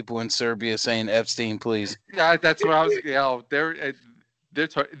 million people in Serbia saying Epstein, please. Yeah, that's what I was.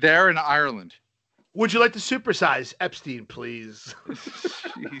 They're in Ireland. Would you like to supersize Epstein, please?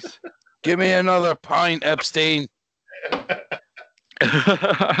 Jeez. Give me another pint, Epstein.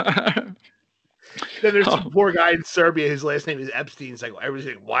 Then there's some poor guy in Serbia. His last name is Epstein. It's like,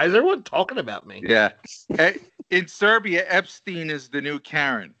 why is everyone talking about me? Yeah. In Serbia, Epstein is the new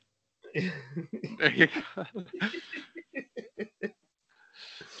Karen. There you go.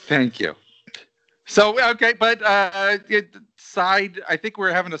 Thank you. So, okay, but I think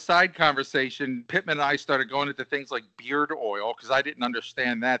we're having a side conversation. Pittman and I started going into things like beard oil because I didn't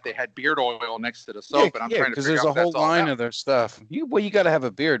understand that. They had beard oil next to the soap, and I'm trying to figure out because there's a whole line of their stuff. You got to have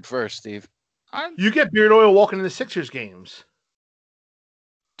a beard first, Steve. You get beard oil walking in the Sixers games.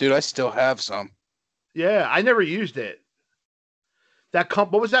 Dude, I still have some. Yeah, I never used it.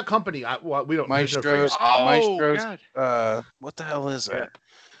 What was that company? We don't. Maestro's. God. What the hell is that?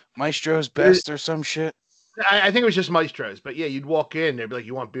 Maestro's Best or some shit. I think it was just Maestro's, but yeah, you'd walk in, they'd be like,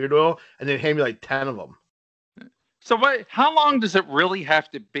 "You want beard oil?" and they'd hand me like 10 of them. So how long does it really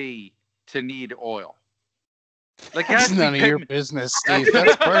have to be to need oil? Like that's none of your business, Steve.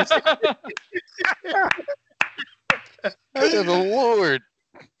 That's personal. Good Lord.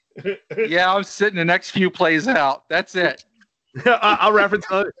 Yeah, I'm sitting the next few plays out. That's it. I'll reference.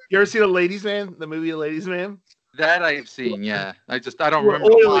 You ever see The Ladies' Man? The movie The Ladies' Man? That I've seen. Yeah, I don't remember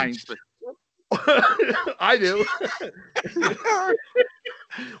the lines, but I do.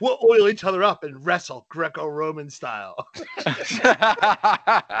 We'll oil each other up and wrestle Greco-Roman style.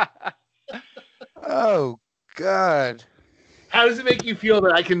 Oh God. How does it make you feel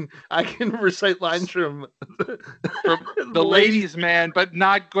that I can recite lines from The Ladies' Man, but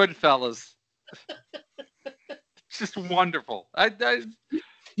not Goodfellas? It's just wonderful.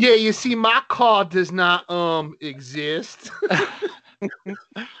 Yeah, you see, my car does not exist.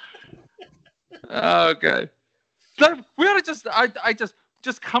 Okay. We ought to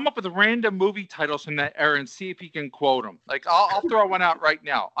just come up with random movie titles from that era and see if you can quote them. Like I'll throw one out right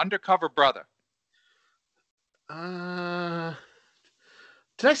now. Undercover Brother. Did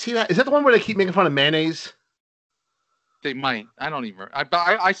I see that? Is that the one where they keep making fun of mayonnaise? They might. I don't even.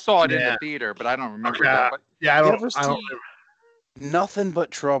 I saw it in the theater, but I don't remember that. But, yeah, I don't remember. Nothing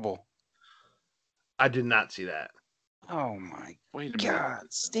But Trouble. I did not see that. Oh my Wait a God,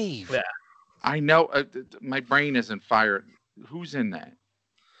 minute. Steve. Yeah. I know my brain isn't fired. Who's in that?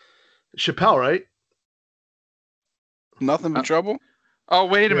 Chappelle, right? Nothing but trouble. Oh,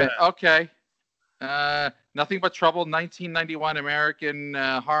 wait a Yeah. minute. Okay. Nothing But Trouble, 1991 American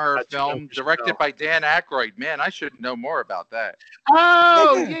horror That's film Chappelle. directed by Dan Aykroyd. Man, I should know more about that.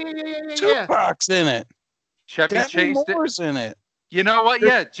 Oh, Yeah. yeah. Tupac's in it. Chevy Demi Chase. Moore's in it. You know what?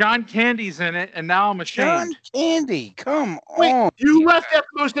 Yeah, John Candy's in it, and now I'm ashamed. John Candy, come Wait, on. you left out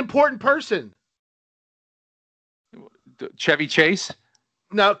the most important person. Chevy Chase?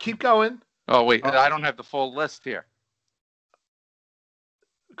 No, keep going. Oh, wait. I don't have the full list here.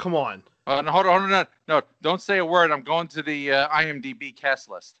 Come on. No, hold on. No, don't say a word. I'm going to the IMDb cast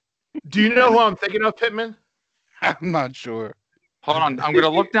list. Do you know who I'm thinking of, Pittman? I'm not sure. Hold on. I'm going to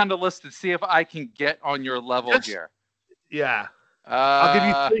look down the list and see if I can get on your level Yes. here. Yeah. I'll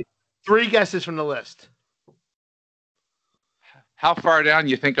give you three guesses from the list. How far down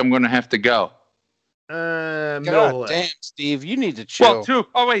you think I'm going to have to go? Middle of the God list. damn, Steve, you need to chill.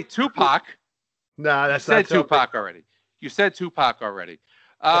 Well, Tupac. No, that's You not said Tupac already. You said Tupac already.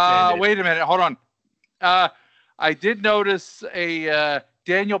 Okay, Wait a minute. Hold on. I did notice a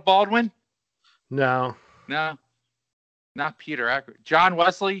Daniel Baldwin. No. No, not Peter Ackroyd. John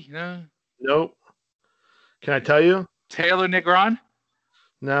Wesley. No. Nope. Can I tell you? Taylor Negron.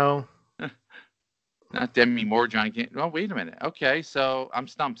 No. Not Demi Moore. John Candy. Oh, wait a minute. Okay, so I'm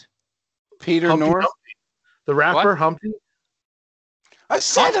stumped. Peter Humpty North. Dumpty. The rapper What? Humpty. I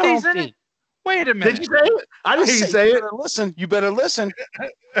said Humpty's in Humpty. it? Wait a minute. Did you say it? I didn't hear you say You it. better listen. You better listen.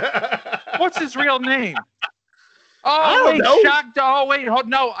 What's his real name? I Oh, don't wait. know. Shock. Oh, wait.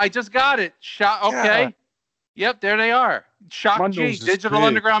 No, I just got it. Shock. Okay. Yeah. Yep, there they are. Shock My G, nose is Digital big.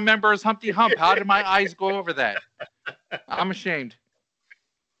 Underground members, Humpty Hump. How did my eyes go over that? I'm ashamed.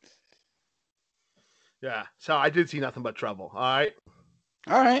 Yeah. So I did see Nothing But Trouble. All right.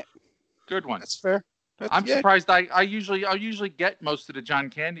 All right. Good one. That's fair. I'm surprised. I usually get most of the John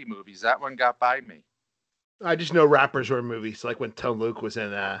Candy movies. That one got by me. I just know rappers were in movies, like when Tone Luke was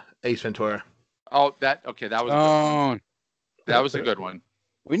in Ace Ventura. Oh, that was a good one. Oh, That was a good one.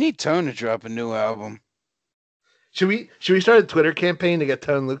 we need Tone to drop a new album. Should we start a Twitter campaign to get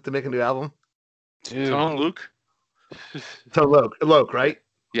Tone Luke to make a new album? Dude. Tone Luke. Tone Luke, right?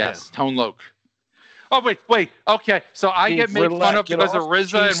 Yes, Tone Luke. Oh wait. Okay, so I Dude, get made fun of get because of off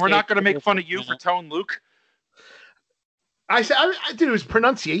RZA, and we're not cheesesteak going to make for fun of you for Tone Luke. I said, dude, it was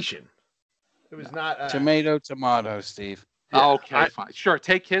pronunciation. It was not Tomato, Steve. Yeah, Okay, fine. Sure,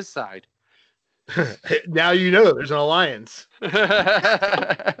 take his side. Now you know there's an alliance.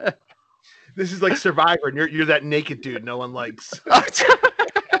 This is like Survivor, and you're that naked dude no one likes.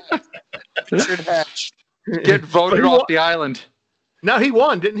 Richard Hatch. Get voted But he off won. the island. No, he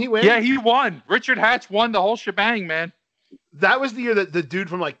won, didn't he win? Yeah, he won. Richard Hatch won the whole shebang, man. That was the year that the dude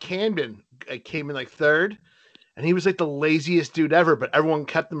from like Camden came in like third, and he was like the laziest dude ever. But everyone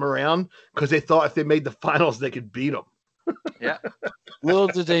kept him around because they thought if they made the finals, they could beat him. Yeah. Little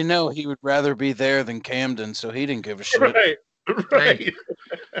did they know he would rather be there than Camden, so he didn't give a shit. Right.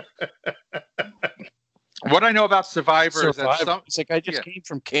 What I know about Survivor is that Survivor. It's like I just came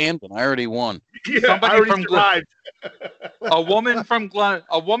from Camden. I already won. Yeah, Somebody I already from survived. a woman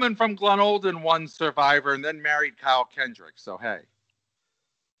from Glen Olden won Survivor and then married Kyle Kendrick. So hey,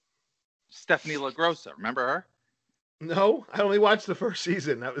 Stephanie LaGrossa, remember her? No, I only watched the first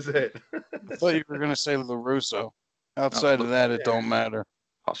season. That was it. I thought you were going to say LaRusso. Outside of that, it don't matter.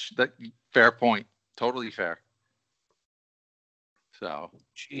 Oh, fair point. Totally fair. So,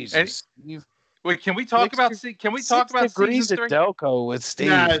 Jesus. Steve. wait, can we talk about season degrees 3? at Delco with Steve?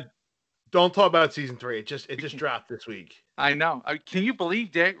 Nah, don't talk about season 3. It just dropped this week. I know. Can you believe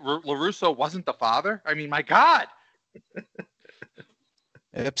LaRusso wasn't the father? I mean, my God.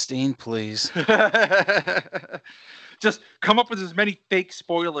 Epstein, please. Just come up with as many fake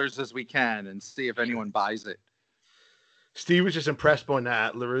spoilers as we can and see if anyone buys it. Steve was just impressed when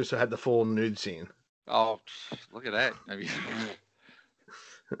LaRusso had the full nude scene. Oh, look at that. I mean,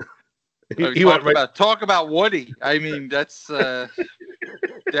 He went right. talk about Woody. I mean, that's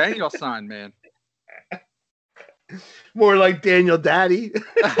Daniel-san, man. More like Daniel Daddy.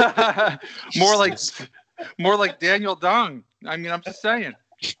 more like Daniel Dung. I mean, I'm just saying.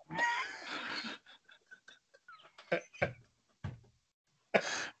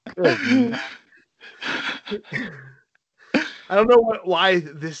 I don't know why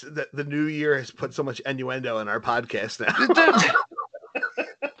the new year has put so much innuendo in our podcast now.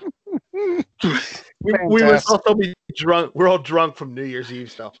 we must also be drunk. We're all drunk from New Year's Eve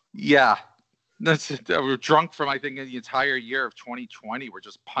stuff. Yeah. We're drunk from, I think, the entire year of 2020. We're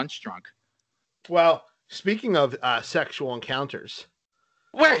just punch drunk. Well, speaking of sexual encounters,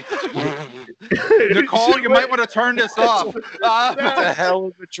 Wait, Nicole, you might want to turn this off. What the hell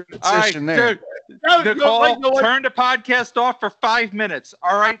is the transition there? Dude, Nicole, turn the podcast off for 5 minutes.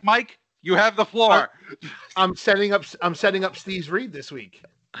 All right, Mike, you have the floor. I'm setting up Steve's read this week.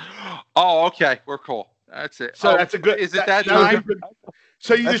 Oh, okay, we're cool. That's it. So that's a good. Is it that time?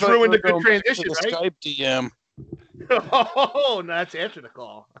 So you just ruined a good transition, the right? Skype DM. Oh, no, that's after the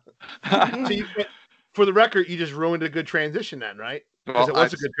call. So for the record, you just ruined a good transition then, right? Because it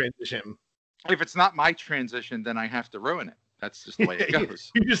was a good transition. If it's not my transition, then I have to ruin it. That's just the way it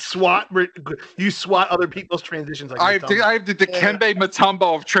goes. You just swat other people's transitions. Like I have the Dikembe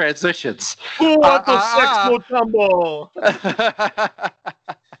Mutombo of transitions. What the sex Mutombo?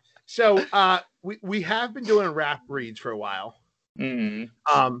 So we have been doing rap reads for a while.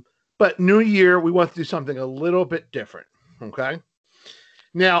 Mm-hmm. But New Year, we want to do something a little bit different. Okay.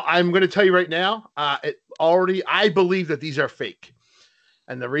 Now, I'm going to tell you right now, I believe that these are fake.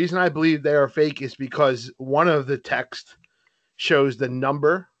 And the reason I believe they are fake is because one of the texts shows the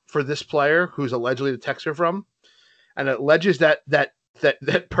number for this player who's allegedly the texter from. And it alleges that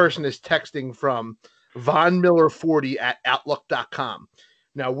person is texting from vonmiller40@outlook.com.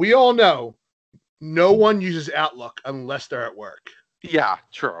 Now, we all know no one uses Outlook unless they're at work. Yeah,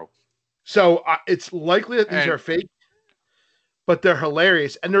 true. So it's likely that these are fake, but they're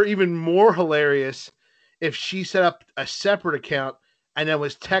hilarious. And they're even more hilarious if she set up a separate account and then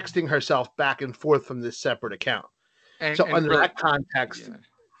was texting herself back and forth from this separate account. Under that context. Yeah.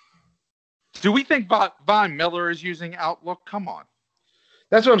 Do we think Von Miller is using Outlook? Come on.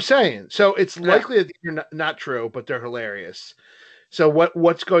 That's what I'm saying. So it's likely that these are not true, but they're hilarious. So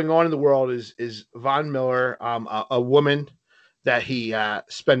what's going on in the world is Von Miller, a woman that he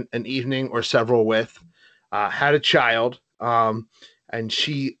spent an evening or several with, had a child, and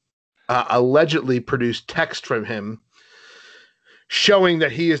she allegedly produced text from him showing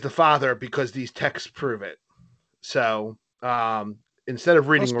that he is the father because these texts prove it. So instead of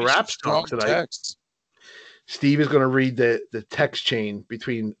reading rap talk tonight, Steve is going to read the text chain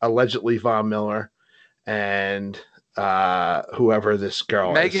between allegedly Von Miller and whoever this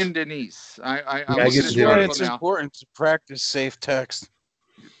girl Megan is. Denise. It's important to practice safe text.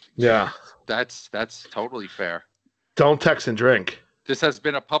 Yeah. That's totally fair. Don't text and drink. This has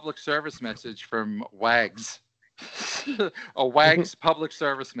been a public service message from Wags. A Wags public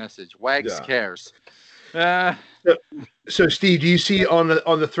service message. Wags cares. So Steve, do you see on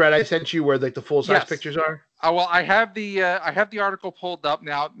the thread I sent you where like the full size pictures are? Well, I have the article pulled up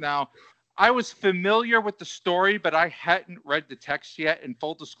now. Now, I was familiar with the story, but I hadn't read the text yet. In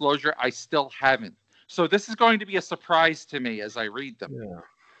full disclosure, I still haven't. So this is going to be a surprise to me as I read them. Yeah.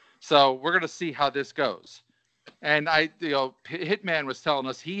 So we're going to see how this goes. And Hitman was telling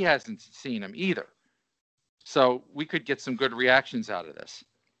us he hasn't seen him either. So we could get some good reactions out of this.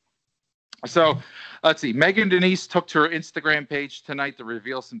 So let's see. Megan Denise took to her Instagram page tonight to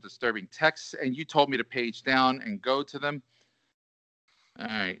reveal some disturbing texts, and you told me to page down and go to them. All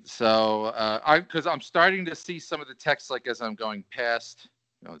right. So because I'm starting to see some of the texts like as I'm going past.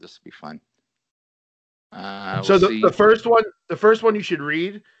 Oh, this will be fun. So the first one you should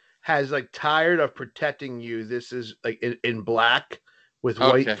read has like tired of protecting you. This is like in black with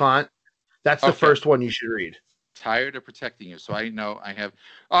white font. That's the first one you should read. Tired of protecting you. So I know I have.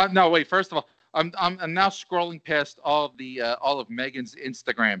 No, wait. First of all, I'm now scrolling past all of Megan's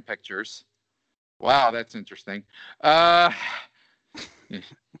Instagram pictures. Wow, that's interesting. Oh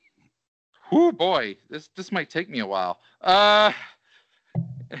boy, this might take me a while.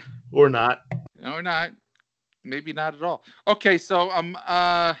 Or not. No, not. Maybe not at all. Okay, so I'm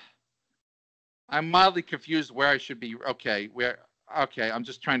mildly confused where I should be. Okay, I'm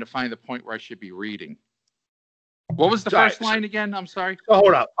just trying to find the point where I should be reading. What was the first line again? I'm sorry. Oh,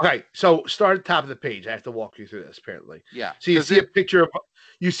 hold up. Okay, so start at the top of the page. I have to walk you through this apparently. Yeah. So you see a picture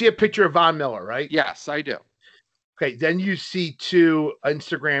of Von Miller, right? Yes, I do. Okay, then you see two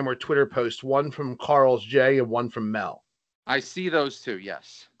Instagram or Twitter posts, one from Carl's J and one from Mel. I see those two,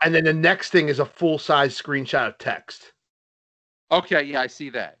 yes. And then the next thing is a full-size screenshot of text. Okay, yeah, I see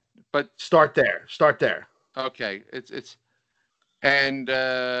that. But start there. Okay, it's and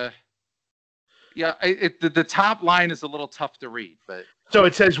yeah, the top line is a little tough to read, but so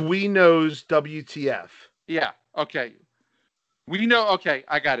it says we knows WTF. Yeah, okay. We know. Okay,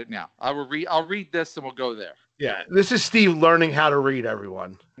 I got it now. I'll read this and we'll go there. Yeah, this is Steve learning how to read,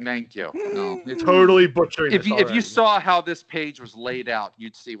 everyone. Thank you. No, it's totally butchering. If you saw how this page was laid out,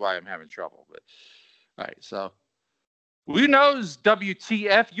 you'd see why I'm having trouble. But all right, so who knows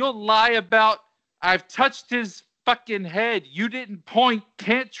WTF? You'll lie about I've touched his fucking head. You didn't point.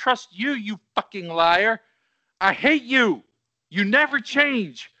 Can't trust you, you fucking liar. I hate you. You never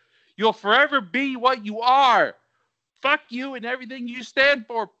change. You'll forever be what you are. Fuck you and everything you stand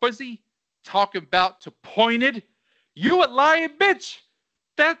for, pussy. Talking about to pointed. You a lying bitch.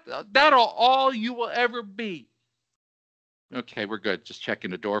 That'll all you will ever be. Okay, we're good. Just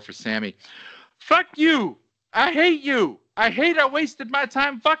checking the door for Sammy. Fuck you. I hate you. I hate I wasted my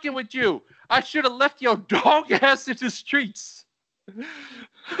time fucking with you. I should have left your dog ass in the streets.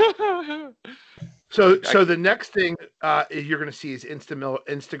 So the next thing you're going to see is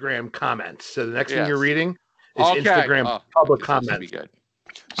Instagram comments. So the next thing you're reading is Instagram public comments. Good.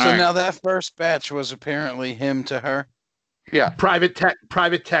 So now that first batch was apparently him to her. Yeah, private text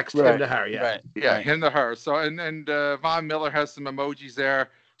him to her. Yeah, right. Him to her. So and Von Miller has some emojis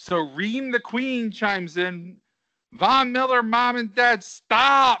there. So Reem the Queen chimes in. Von Miller, mom and dad,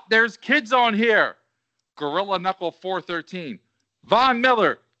 stop! There's kids on here. Gorilla Knuckle 413. Von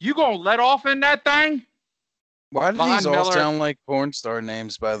Miller, you gonna let off in that thing? Why do these all sound like porn star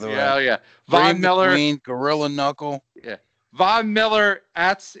names, by the way? Yeah. Von Miller, Queen, Gorilla Knuckle. Yeah. Von Miller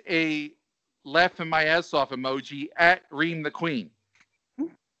at a laughing my ass off emoji at Reem the Queen.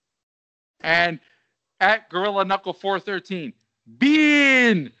 And at Gorilla Knuckle 413.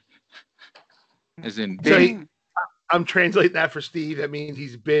 Bean! As in Bean. I'm translating that for Steve. That means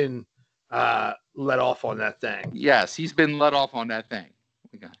he's been let off on that thing. Yes, he's been let off on that thing.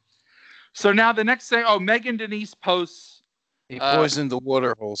 Okay. So now the next thing, Megan Denise posts. He poisoned the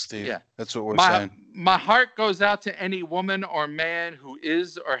water hole, Steve. Yeah. That's what we're saying. My heart goes out to any woman or man who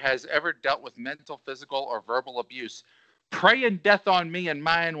is or has ever dealt with mental, physical, or verbal abuse. Praying death on me and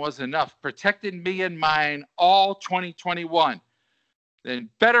mine was enough. Protecting me and mine all 2021. Then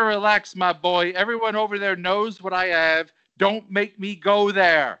better relax, my boy. Everyone over there knows what I have. Don't make me go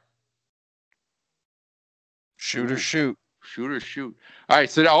there. Shoot or shoot. Shoot or shoot. All right.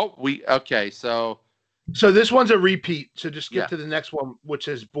 So So this one's a repeat. So just skip to the next one, which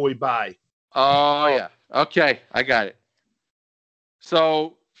is boy bye. Oh, yeah. Okay. I got it.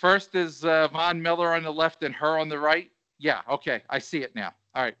 So first is Von Miller on the left and her on the right. Yeah. Okay. I see it now.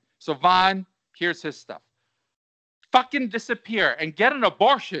 All right. So Von, here's his stuff. Fucking disappear and get an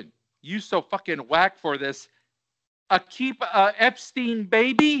abortion. You so fucking whack for this. Keep Epstein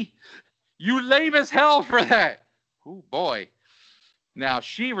baby. You lame as hell for that. Oh boy. Now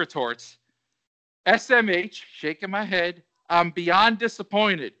she retorts, SMH, shaking my head. I'm beyond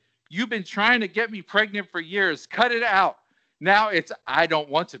disappointed. You've been trying to get me pregnant for years. Cut it out. Now it's I don't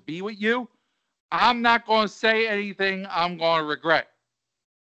want to be with you. I'm not going to say anything I'm going to regret.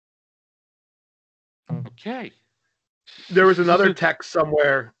 Okay. There was another text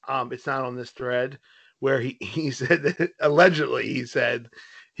somewhere, it's not on this thread, where he said that allegedly he said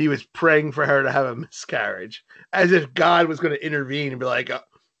he was praying for her to have a miscarriage, as if God was going to intervene and be like,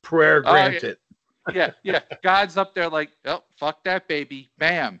 prayer granted. Yeah. God's up there like, oh, fuck that baby.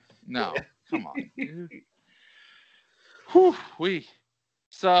 Bam. No, come on. Whew,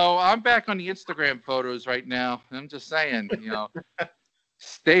 So I'm back on the Instagram photos right now. I'm just saying,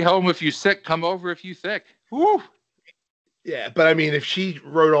 stay home if you sick, come over if you thick. Whew. Yeah, but I mean, if she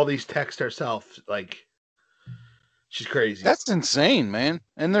wrote all these texts herself, like, she's crazy. That's insane, man.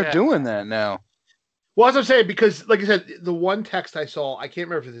 And they're doing that now. Well, as I'm saying, because, like I said, the one text I saw, I can't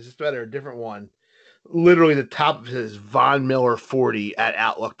remember if it's this thread or a different one. Literally, the top of it is Von Miller 40 at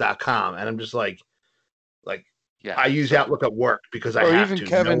Outlook.com, and I'm just like, I use Outlook at work because I have to. Or even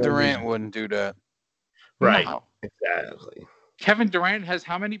Kevin Durant wouldn't do that. Right. No. Exactly. Kevin Durant has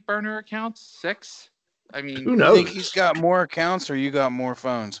how many burner accounts? 6? I mean, who knows? You think he's got more accounts or you got more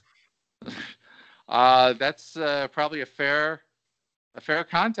phones? That's probably a fair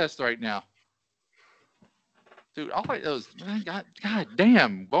contest right now. Dude, all those, God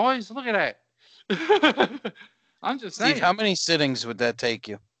damn, boys, look at that. I'm just saying. Steve, how many sittings would that take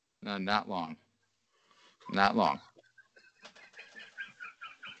you? No, not long. Not long.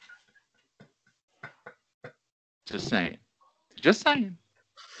 Just saying.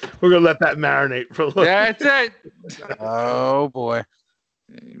 We're going to let that marinate for a little. That's it. Oh, boy.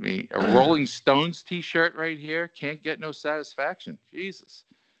 A Rolling Stones t-shirt right here. Can't get no satisfaction. Jesus.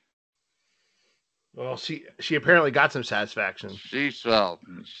 Well, she apparently got some satisfaction. She's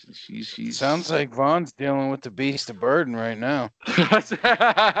Sounds like Von's dealing with the beast of burden right now.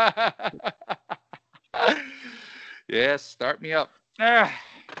 Yeah, start me up. All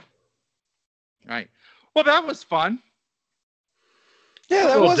right. Well, that was fun. Yeah,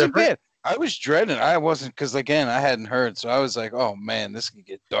 that wasn't bad. I was dreading. I wasn't, because again, I hadn't heard, so I was like, "Oh man, this could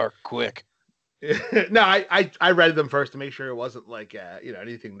get dark quick." No, I read them first to make sure it wasn't like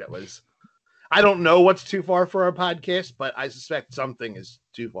anything that was. I don't know what's too far for our podcast, but I suspect something is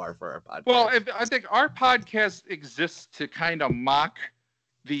too far for our podcast. Well, I think our podcast exists to kind of mock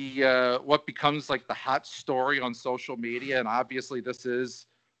the what becomes like the hot story on social media, and obviously this is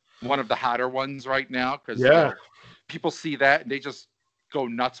one of the hotter ones right now because people see that and they just go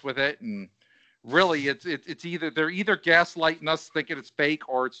nuts with it, and really it's either they're either gaslighting us thinking it's fake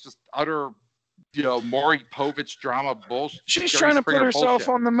or it's just utter Maury Povich drama bullshit. She's trying to put herself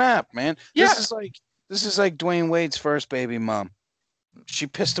on the map, man. Yeah. This is like Dwayne Wade's first baby mom. She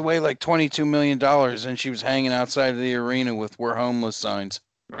pissed away like $22 million and she was hanging outside of the arena with "We're homeless" signs.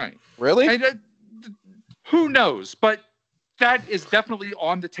 Right. Really? Who knows? But that is definitely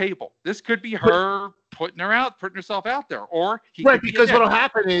on the table. This could be her putting herself out there, or because what'll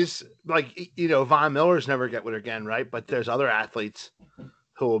happen is Von Miller's never get with her again, right? But there's other athletes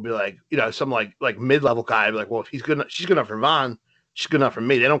who will be like, some like mid-level guy, be like, well, if she's good enough for Von, she's good enough for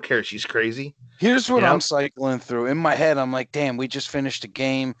me. They don't care if she's crazy. Here's what I'm cycling through in my head. I'm like, damn, we just finished a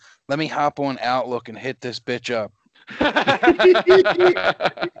game. Let me hop on Outlook and hit this bitch up.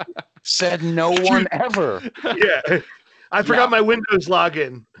 Said no one ever. Yeah. I forgot my Windows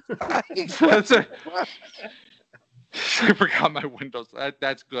login. I forgot my Windows.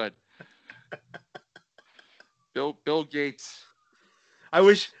 That's good. Bill Gates. I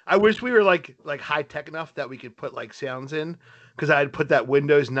wish we were like high tech enough that we could put like sounds in, because I'd put that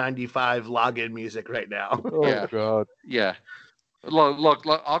Windows 95 login music right now. Oh God. Yeah. Look,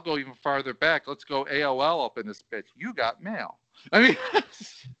 I'll go even farther back. Let's go AOL up in this bitch. You got mail. I mean,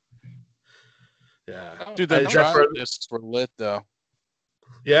 yeah. Dude, the trial discs were lit though.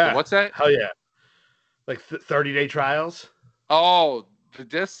 Yeah. What's that? Hell yeah. Like 30-day trials. Oh, the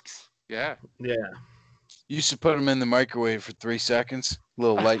discs. Yeah. Yeah. You used to put them in the microwave for 3 seconds.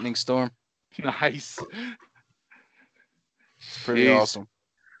 Little lightning storm. Nice. It's pretty awesome.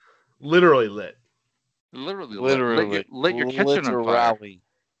 Literally lit. Literally lit your kitchen on fire.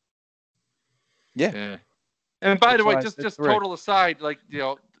 Yeah. And by the way, just total aside,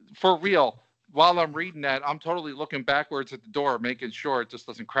 for real, while I'm reading that, I'm totally looking backwards at the door, making sure it just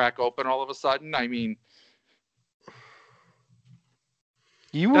doesn't crack open all of a sudden. I mean,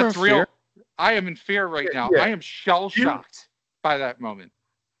 that's real. Fear? I am in fear right now. Yeah. I am shell-shocked by that moment.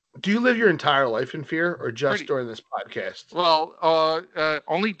 Do you live your entire life in fear, or just during this podcast? Well,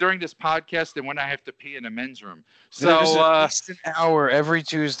 only during this podcast and when I have to pee in a men's room. So at least an hour every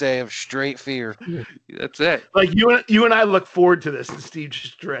Tuesday of straight fear. That's it. Like you and I look forward to this, and Steve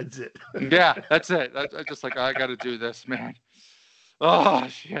just dreads it. Yeah, that's it. I just like, I got to do this, man. Oh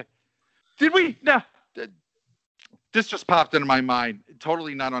shit! Did we? No. This just popped into my mind.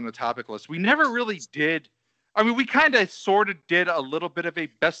 Totally not on the topic list. We never really did. I mean, we kind of sort of did a little bit of a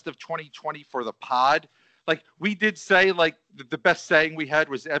best of 2020 for the pod. Like, we did say, like, the best saying we had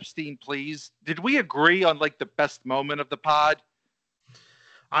was Epstein, please. Did we agree on, like, the best moment of the pod?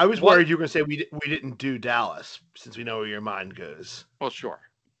 I was worried you were going to say we didn't do Dallas, since we know where your mind goes. Well, sure.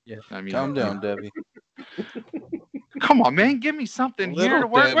 Yeah. I mean, calm down, Debbie. Come on, man. Give me something here to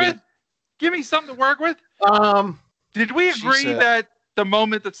work with. Give me something to work with. Did we agree that the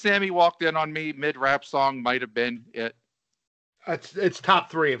moment that Sammy walked in on me mid-rap song might have been it? It's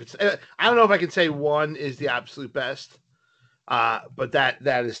top three. If it's, I don't know if I can say one is the absolute best, but that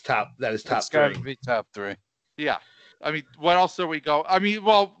is top. That is top it's three. Got to be top three. Yeah. I mean, what else are we go? I mean,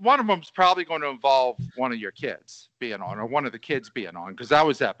 well, one of them's probably going to involve one of your kids being on, or one of the kids being on, because that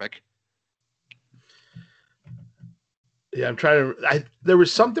was epic. Yeah, I'm trying to. There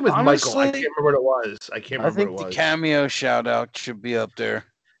was something with Honestly, Michael. I can't remember what it was. I think the cameo shout out should be up there.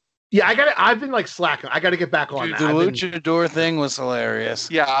 Yeah, I've been like slacking. I got to get back on Dude, that. The luchador thing was hilarious.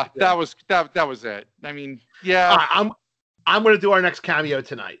 Yeah, that was it. I mean, yeah. Right, I'm going to do our next cameo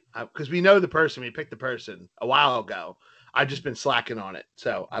tonight because we know the person. We picked the person a while ago. I've just been slacking on it,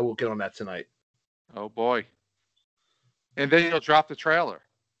 so I will get on that tonight. Oh boy! And then you'll drop the trailer.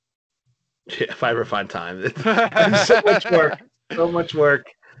 Yeah, if I ever find time. It's so much work. So much work.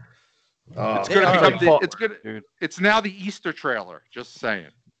 It's gonna become it's now the Easter trailer. Just saying.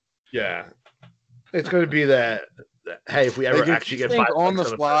 Yeah, it's going to be that. Hey, if we ever actually get on the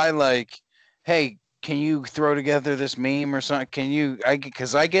fly, like, hey, can you throw together this meme or something? Can you?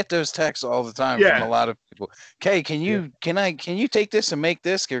 Because I get those texts all the time from a lot of people. Okay, can you take this and make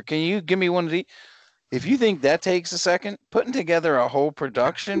this? Or can you give me one of these? If you think that takes a second, putting together a whole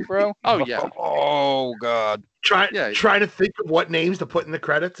production, bro. Oh yeah. Oh God. Trying to think of what names to put in the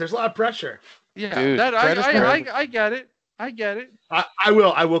credits. There's a lot of pressure. Yeah, dude, I get it. I get it. I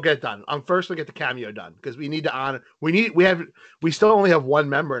will get it done. I'm first to get the cameo done because we need to honor. We still only have one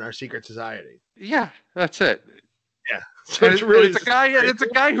member in our secret society. Yeah, that's it. Yeah. So And it's a guy. It's a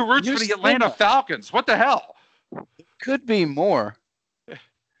guy who roots for the Atlanta Falcons. What the hell? It could be more,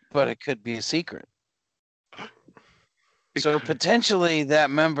 but it could be a secret. So potentially that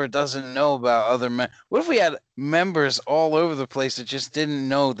member doesn't know about other members. What if we had members all over the place that just didn't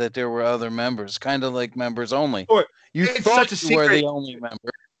know that there were other members, kind of like members only? Or you it's thought such a you were secret. the only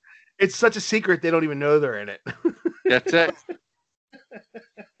member. It's such a secret they don't even know they're in it. That's it.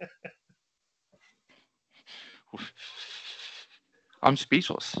 I'm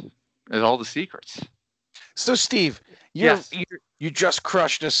speechless at all the secrets. So Steve, you just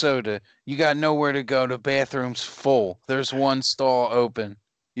crushed a soda. You got nowhere to go. The bathroom's full. There's one stall open.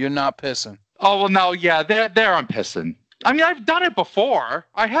 You're not pissing. Oh well, no, yeah, there I'm pissing. I mean, I've done it before.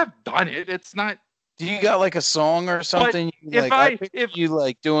 I have done it. It's not. Do you got like a song or something? If you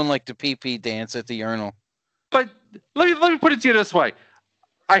like doing like the pee dance at the urinal. But let me put it to you this way: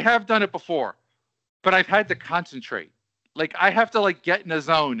 I have done it before, but I've had to concentrate. Like I have to like get in a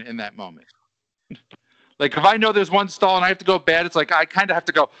zone in that moment. Like if I know there's one stall and I have to go bad, it's like I kind of have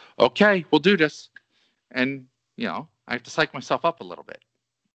to go. Okay, we'll do this, and I have to psych myself up a little bit.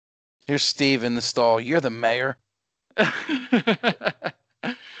 Here's Steve in the stall. You're the mayor. Am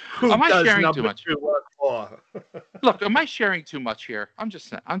I sharing too much? Look, am I sharing too much here? I'm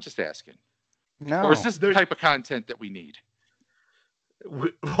just asking. No. Or is this the type of content that we need?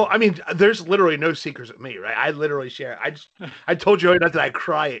 Well, I mean, there's literally no secrets with me, right? I literally share. I told you not that I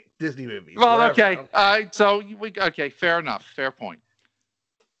cry at Disney movies. Well, whatever. Okay. Fair enough. Fair point.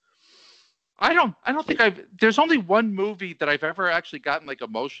 I don't think there's only one movie that I've ever actually gotten like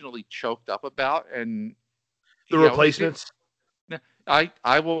emotionally choked up about, and The Replacements.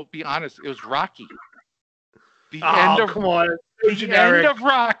 I will be honest. It was Rocky. Come on. The end of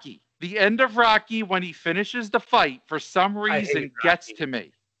Rocky. The end of Rocky, when he finishes the fight, for some reason gets to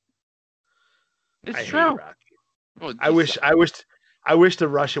me. It's true. Well, I wish the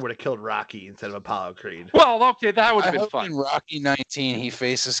Russian would have killed Rocky instead of Apollo Creed. Well, okay, that would have been fun. In Rocky 19, he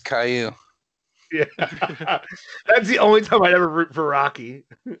faces Caillou. Yeah, that's the only time I'd ever root for Rocky.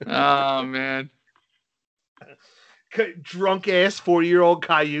 Oh man. Drunk ass 40-year-old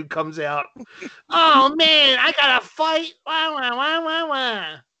Caillou comes out. Oh man, I gotta fight! Wah, wah, wah, wah,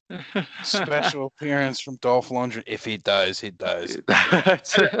 wah. Special appearance from Dolph Lundgren. If he dies, he dies.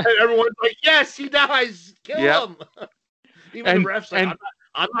 and everyone's like, "Yes, he dies. Kill him." Even the refs like,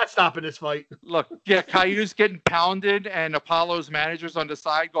 "I'm not stopping this fight." Look, yeah, Caillou's getting pounded, and Apollo's manager's on the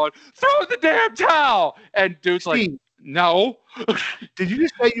side going, "Throw the damn towel!" And dude's like, "No." Did you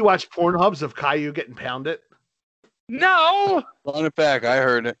just say you watched Pornhubs of Caillou getting pounded? No. Run it back. I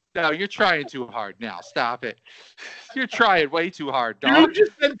heard it. No, you're trying too hard now. Stop it. You're trying way too hard, dog. You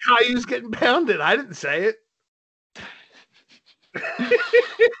just said Caillou's getting pounded. I didn't say it.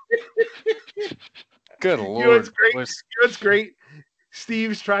 Good Lord. You know what's great?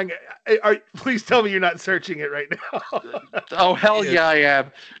 Steve's trying. Please tell me you're not searching it right now. Oh hell yeah, I am.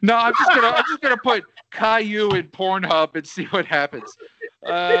 No, I'm just gonna put Caillou in Pornhub and see what happens.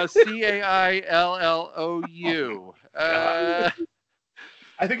 Caillou. I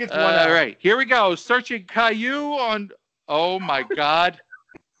think it's one. All right, here we go. Searching Caillou on. Oh my God.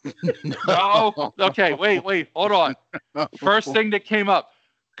 No. Okay, wait. Hold on. First thing that came up: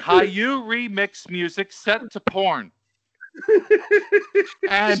 Caillou remix music set to porn.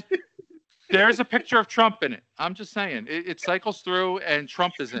 And there's a picture of Trump in it. I'm just saying, it cycles through, and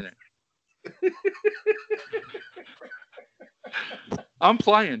Trump is in it. I'm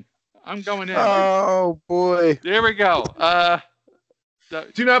playing. I'm going in. Oh boy! There we go.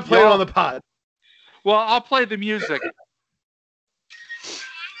 Do not play it on the pod. Well, I'll play the music.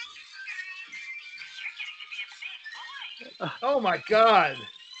 Oh my God!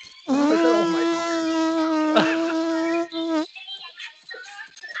 Oh my God.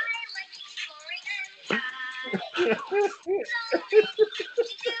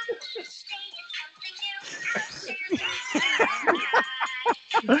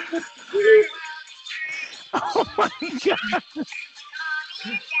 Oh my God!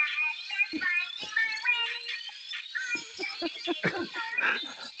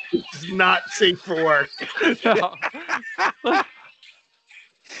 It's not safe for work. No.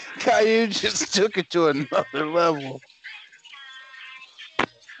 Caillou just took it to another level.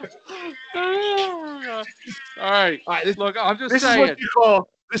 All right. Look, I'm just this saying.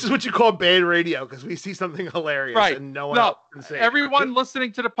 This is what you call bad radio, because we see something hilarious and no one else can say it. Everyone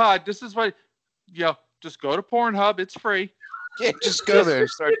listening to the pod, this is what, just go to Pornhub. It's free. Yeah, just go there and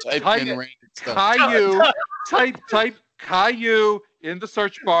start typing in random stuff. Caillou. type Caillou in the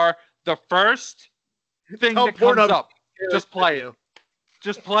search bar. The first thing that comes up, just play it.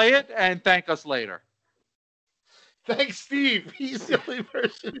 Just play it and thank us later. Thanks, Steve. He's the only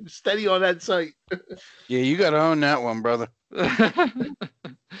person who's steady on that site. Yeah, you got to own that one, brother. And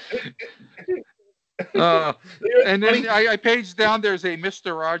then I paged down. There's a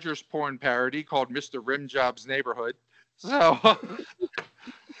Mr. Rogers porn parody called Mr. Rimjob's Neighborhood. So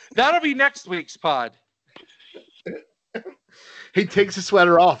that'll be next week's pod. He takes the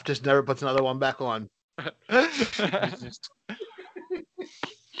sweater off, just never puts another one back on.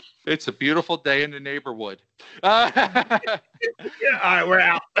 It's a beautiful day in the neighborhood. Yeah, all right, we're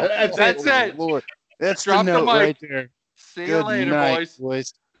out. That's it. Lord. That's Drop the the note mic. right there. See you Good later, night,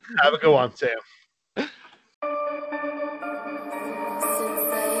 boys. Have a good one, Sam.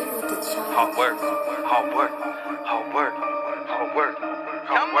 Hard work, hard work, hard work, hard work,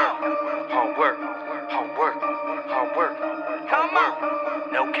 hard work, hard work, hard work, hard work. Come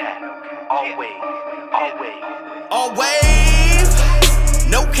on. No cap. Always, always. Always.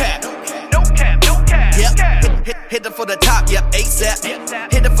 No cap. No cap, no cap. Yep. Hit it for the top, yep, ASAP.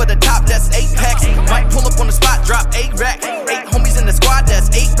 Hit it for the top, that's 8 packs. Might pull up on the spot, drop 8 racks. 8 homies in the squad, that's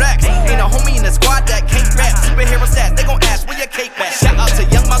 8 racks. Ain't a homie in the squad that can't rap. Superhero stats, they gon' ask where your cake back. Shout out to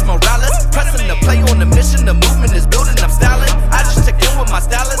Young Miles Morales. Pressing the play on the mission, the movement is building, I'm styling. I just check in with my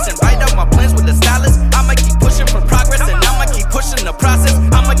stylist and write out my plans with the stylist. I'ma keep pushing for progress and I'ma keep pushing the process.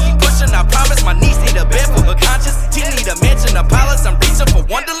 I'ma keep pushing, I promise. My niece need a bed for her conscience. She need a mansion, a palace. I'm reaching for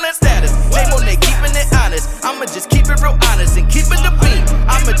Wonderland status. J-Mo, they keeping it honest. I'ma just keep it real honest and keep it a beam.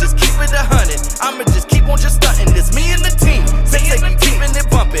 I'ma just keep it 100. I'ma just keep on just stunting. It's me and the team. Say they be keeping it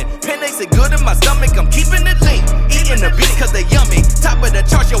bumping. Pen they say good in my stomach. I'm keeping it lean. Eating the beat cause they yummy. Top of the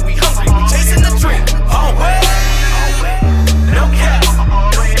charts, yo, we hungry. We chasing the dream. Always. No cap.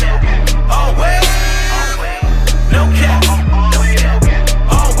 Always. No cap. Always. No cap.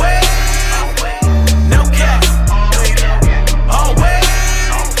 Always.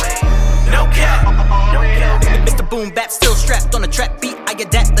 No cap. Mr. Boom Bap still strapped on a trap beat. I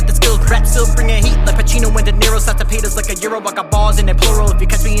adapt, let the skills rap, still bringing heat like Pacino and De Niro. Start to pay us like a euro. I got balls in it plural if you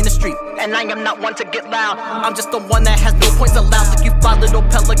catch me in the street. And I am not one to get loud. I'm just the one that has no points allowed. Like you fly, little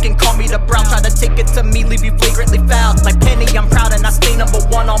pelican, call me the brown. Try to take it to me, leave you flagrantly foul. Like Penny, I'm proud and I stay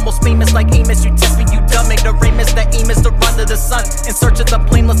 #1. Almost famous like Amos. You test me, you dumb. Make the Ramus, the aim is to run to the sun. In search of the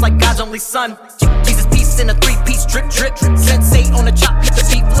blameless like God's only son. Jesus piece in a 3-piece drip drip. Sensei on a chop, hit the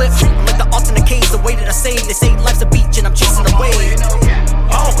beat flip. I'm like the alternate cage, the way that I save. They say life's a beach and I'm chasing the wave.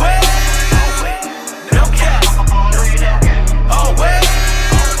 Always. No cap. Always. No cap. Always.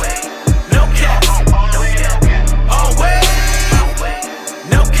 No cap. Always.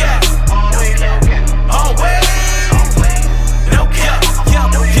 No cap. Yo,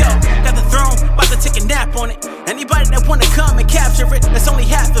 got the throne, about to take a nap on it. Anybody that wanna come and capture it, that's only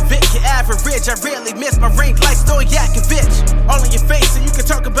half of it. Your average, I rarely miss my ring like Stojakovic. All in your face so you can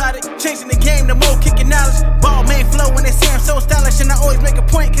talk about it. Changing the game, the more kicking knowledge. Ball main flow when they say I'm so stylish. And I always make a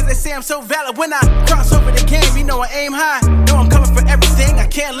point cause they say I'm so valid. When I cross over the game, you know I aim high. Know I'm coming for everything, I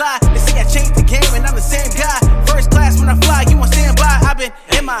can't lie. They say I changed the game and I'm the same guy. First class when I fly, you won't stand by. I've been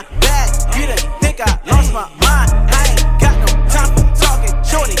in my bag, you done think I lost my mind. I ain't got no time for talking,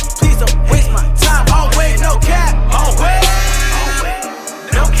 shorty. Please don't waste my time. Always no cap, always.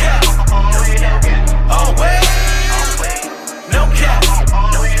 No cap, always. No cap, always. No cap,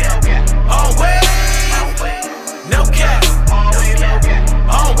 always. No cap.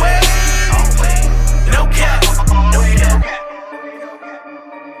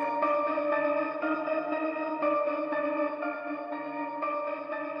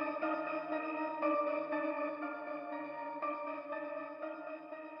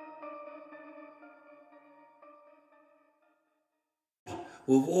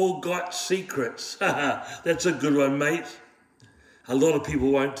 We've all got secrets. That's a good one, mate. A lot of people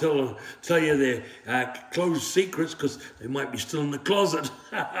won't tell you their closed secrets because they might be still in the closet.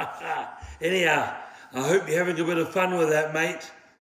 Anyhow, I hope you're having a bit of fun with that, mate.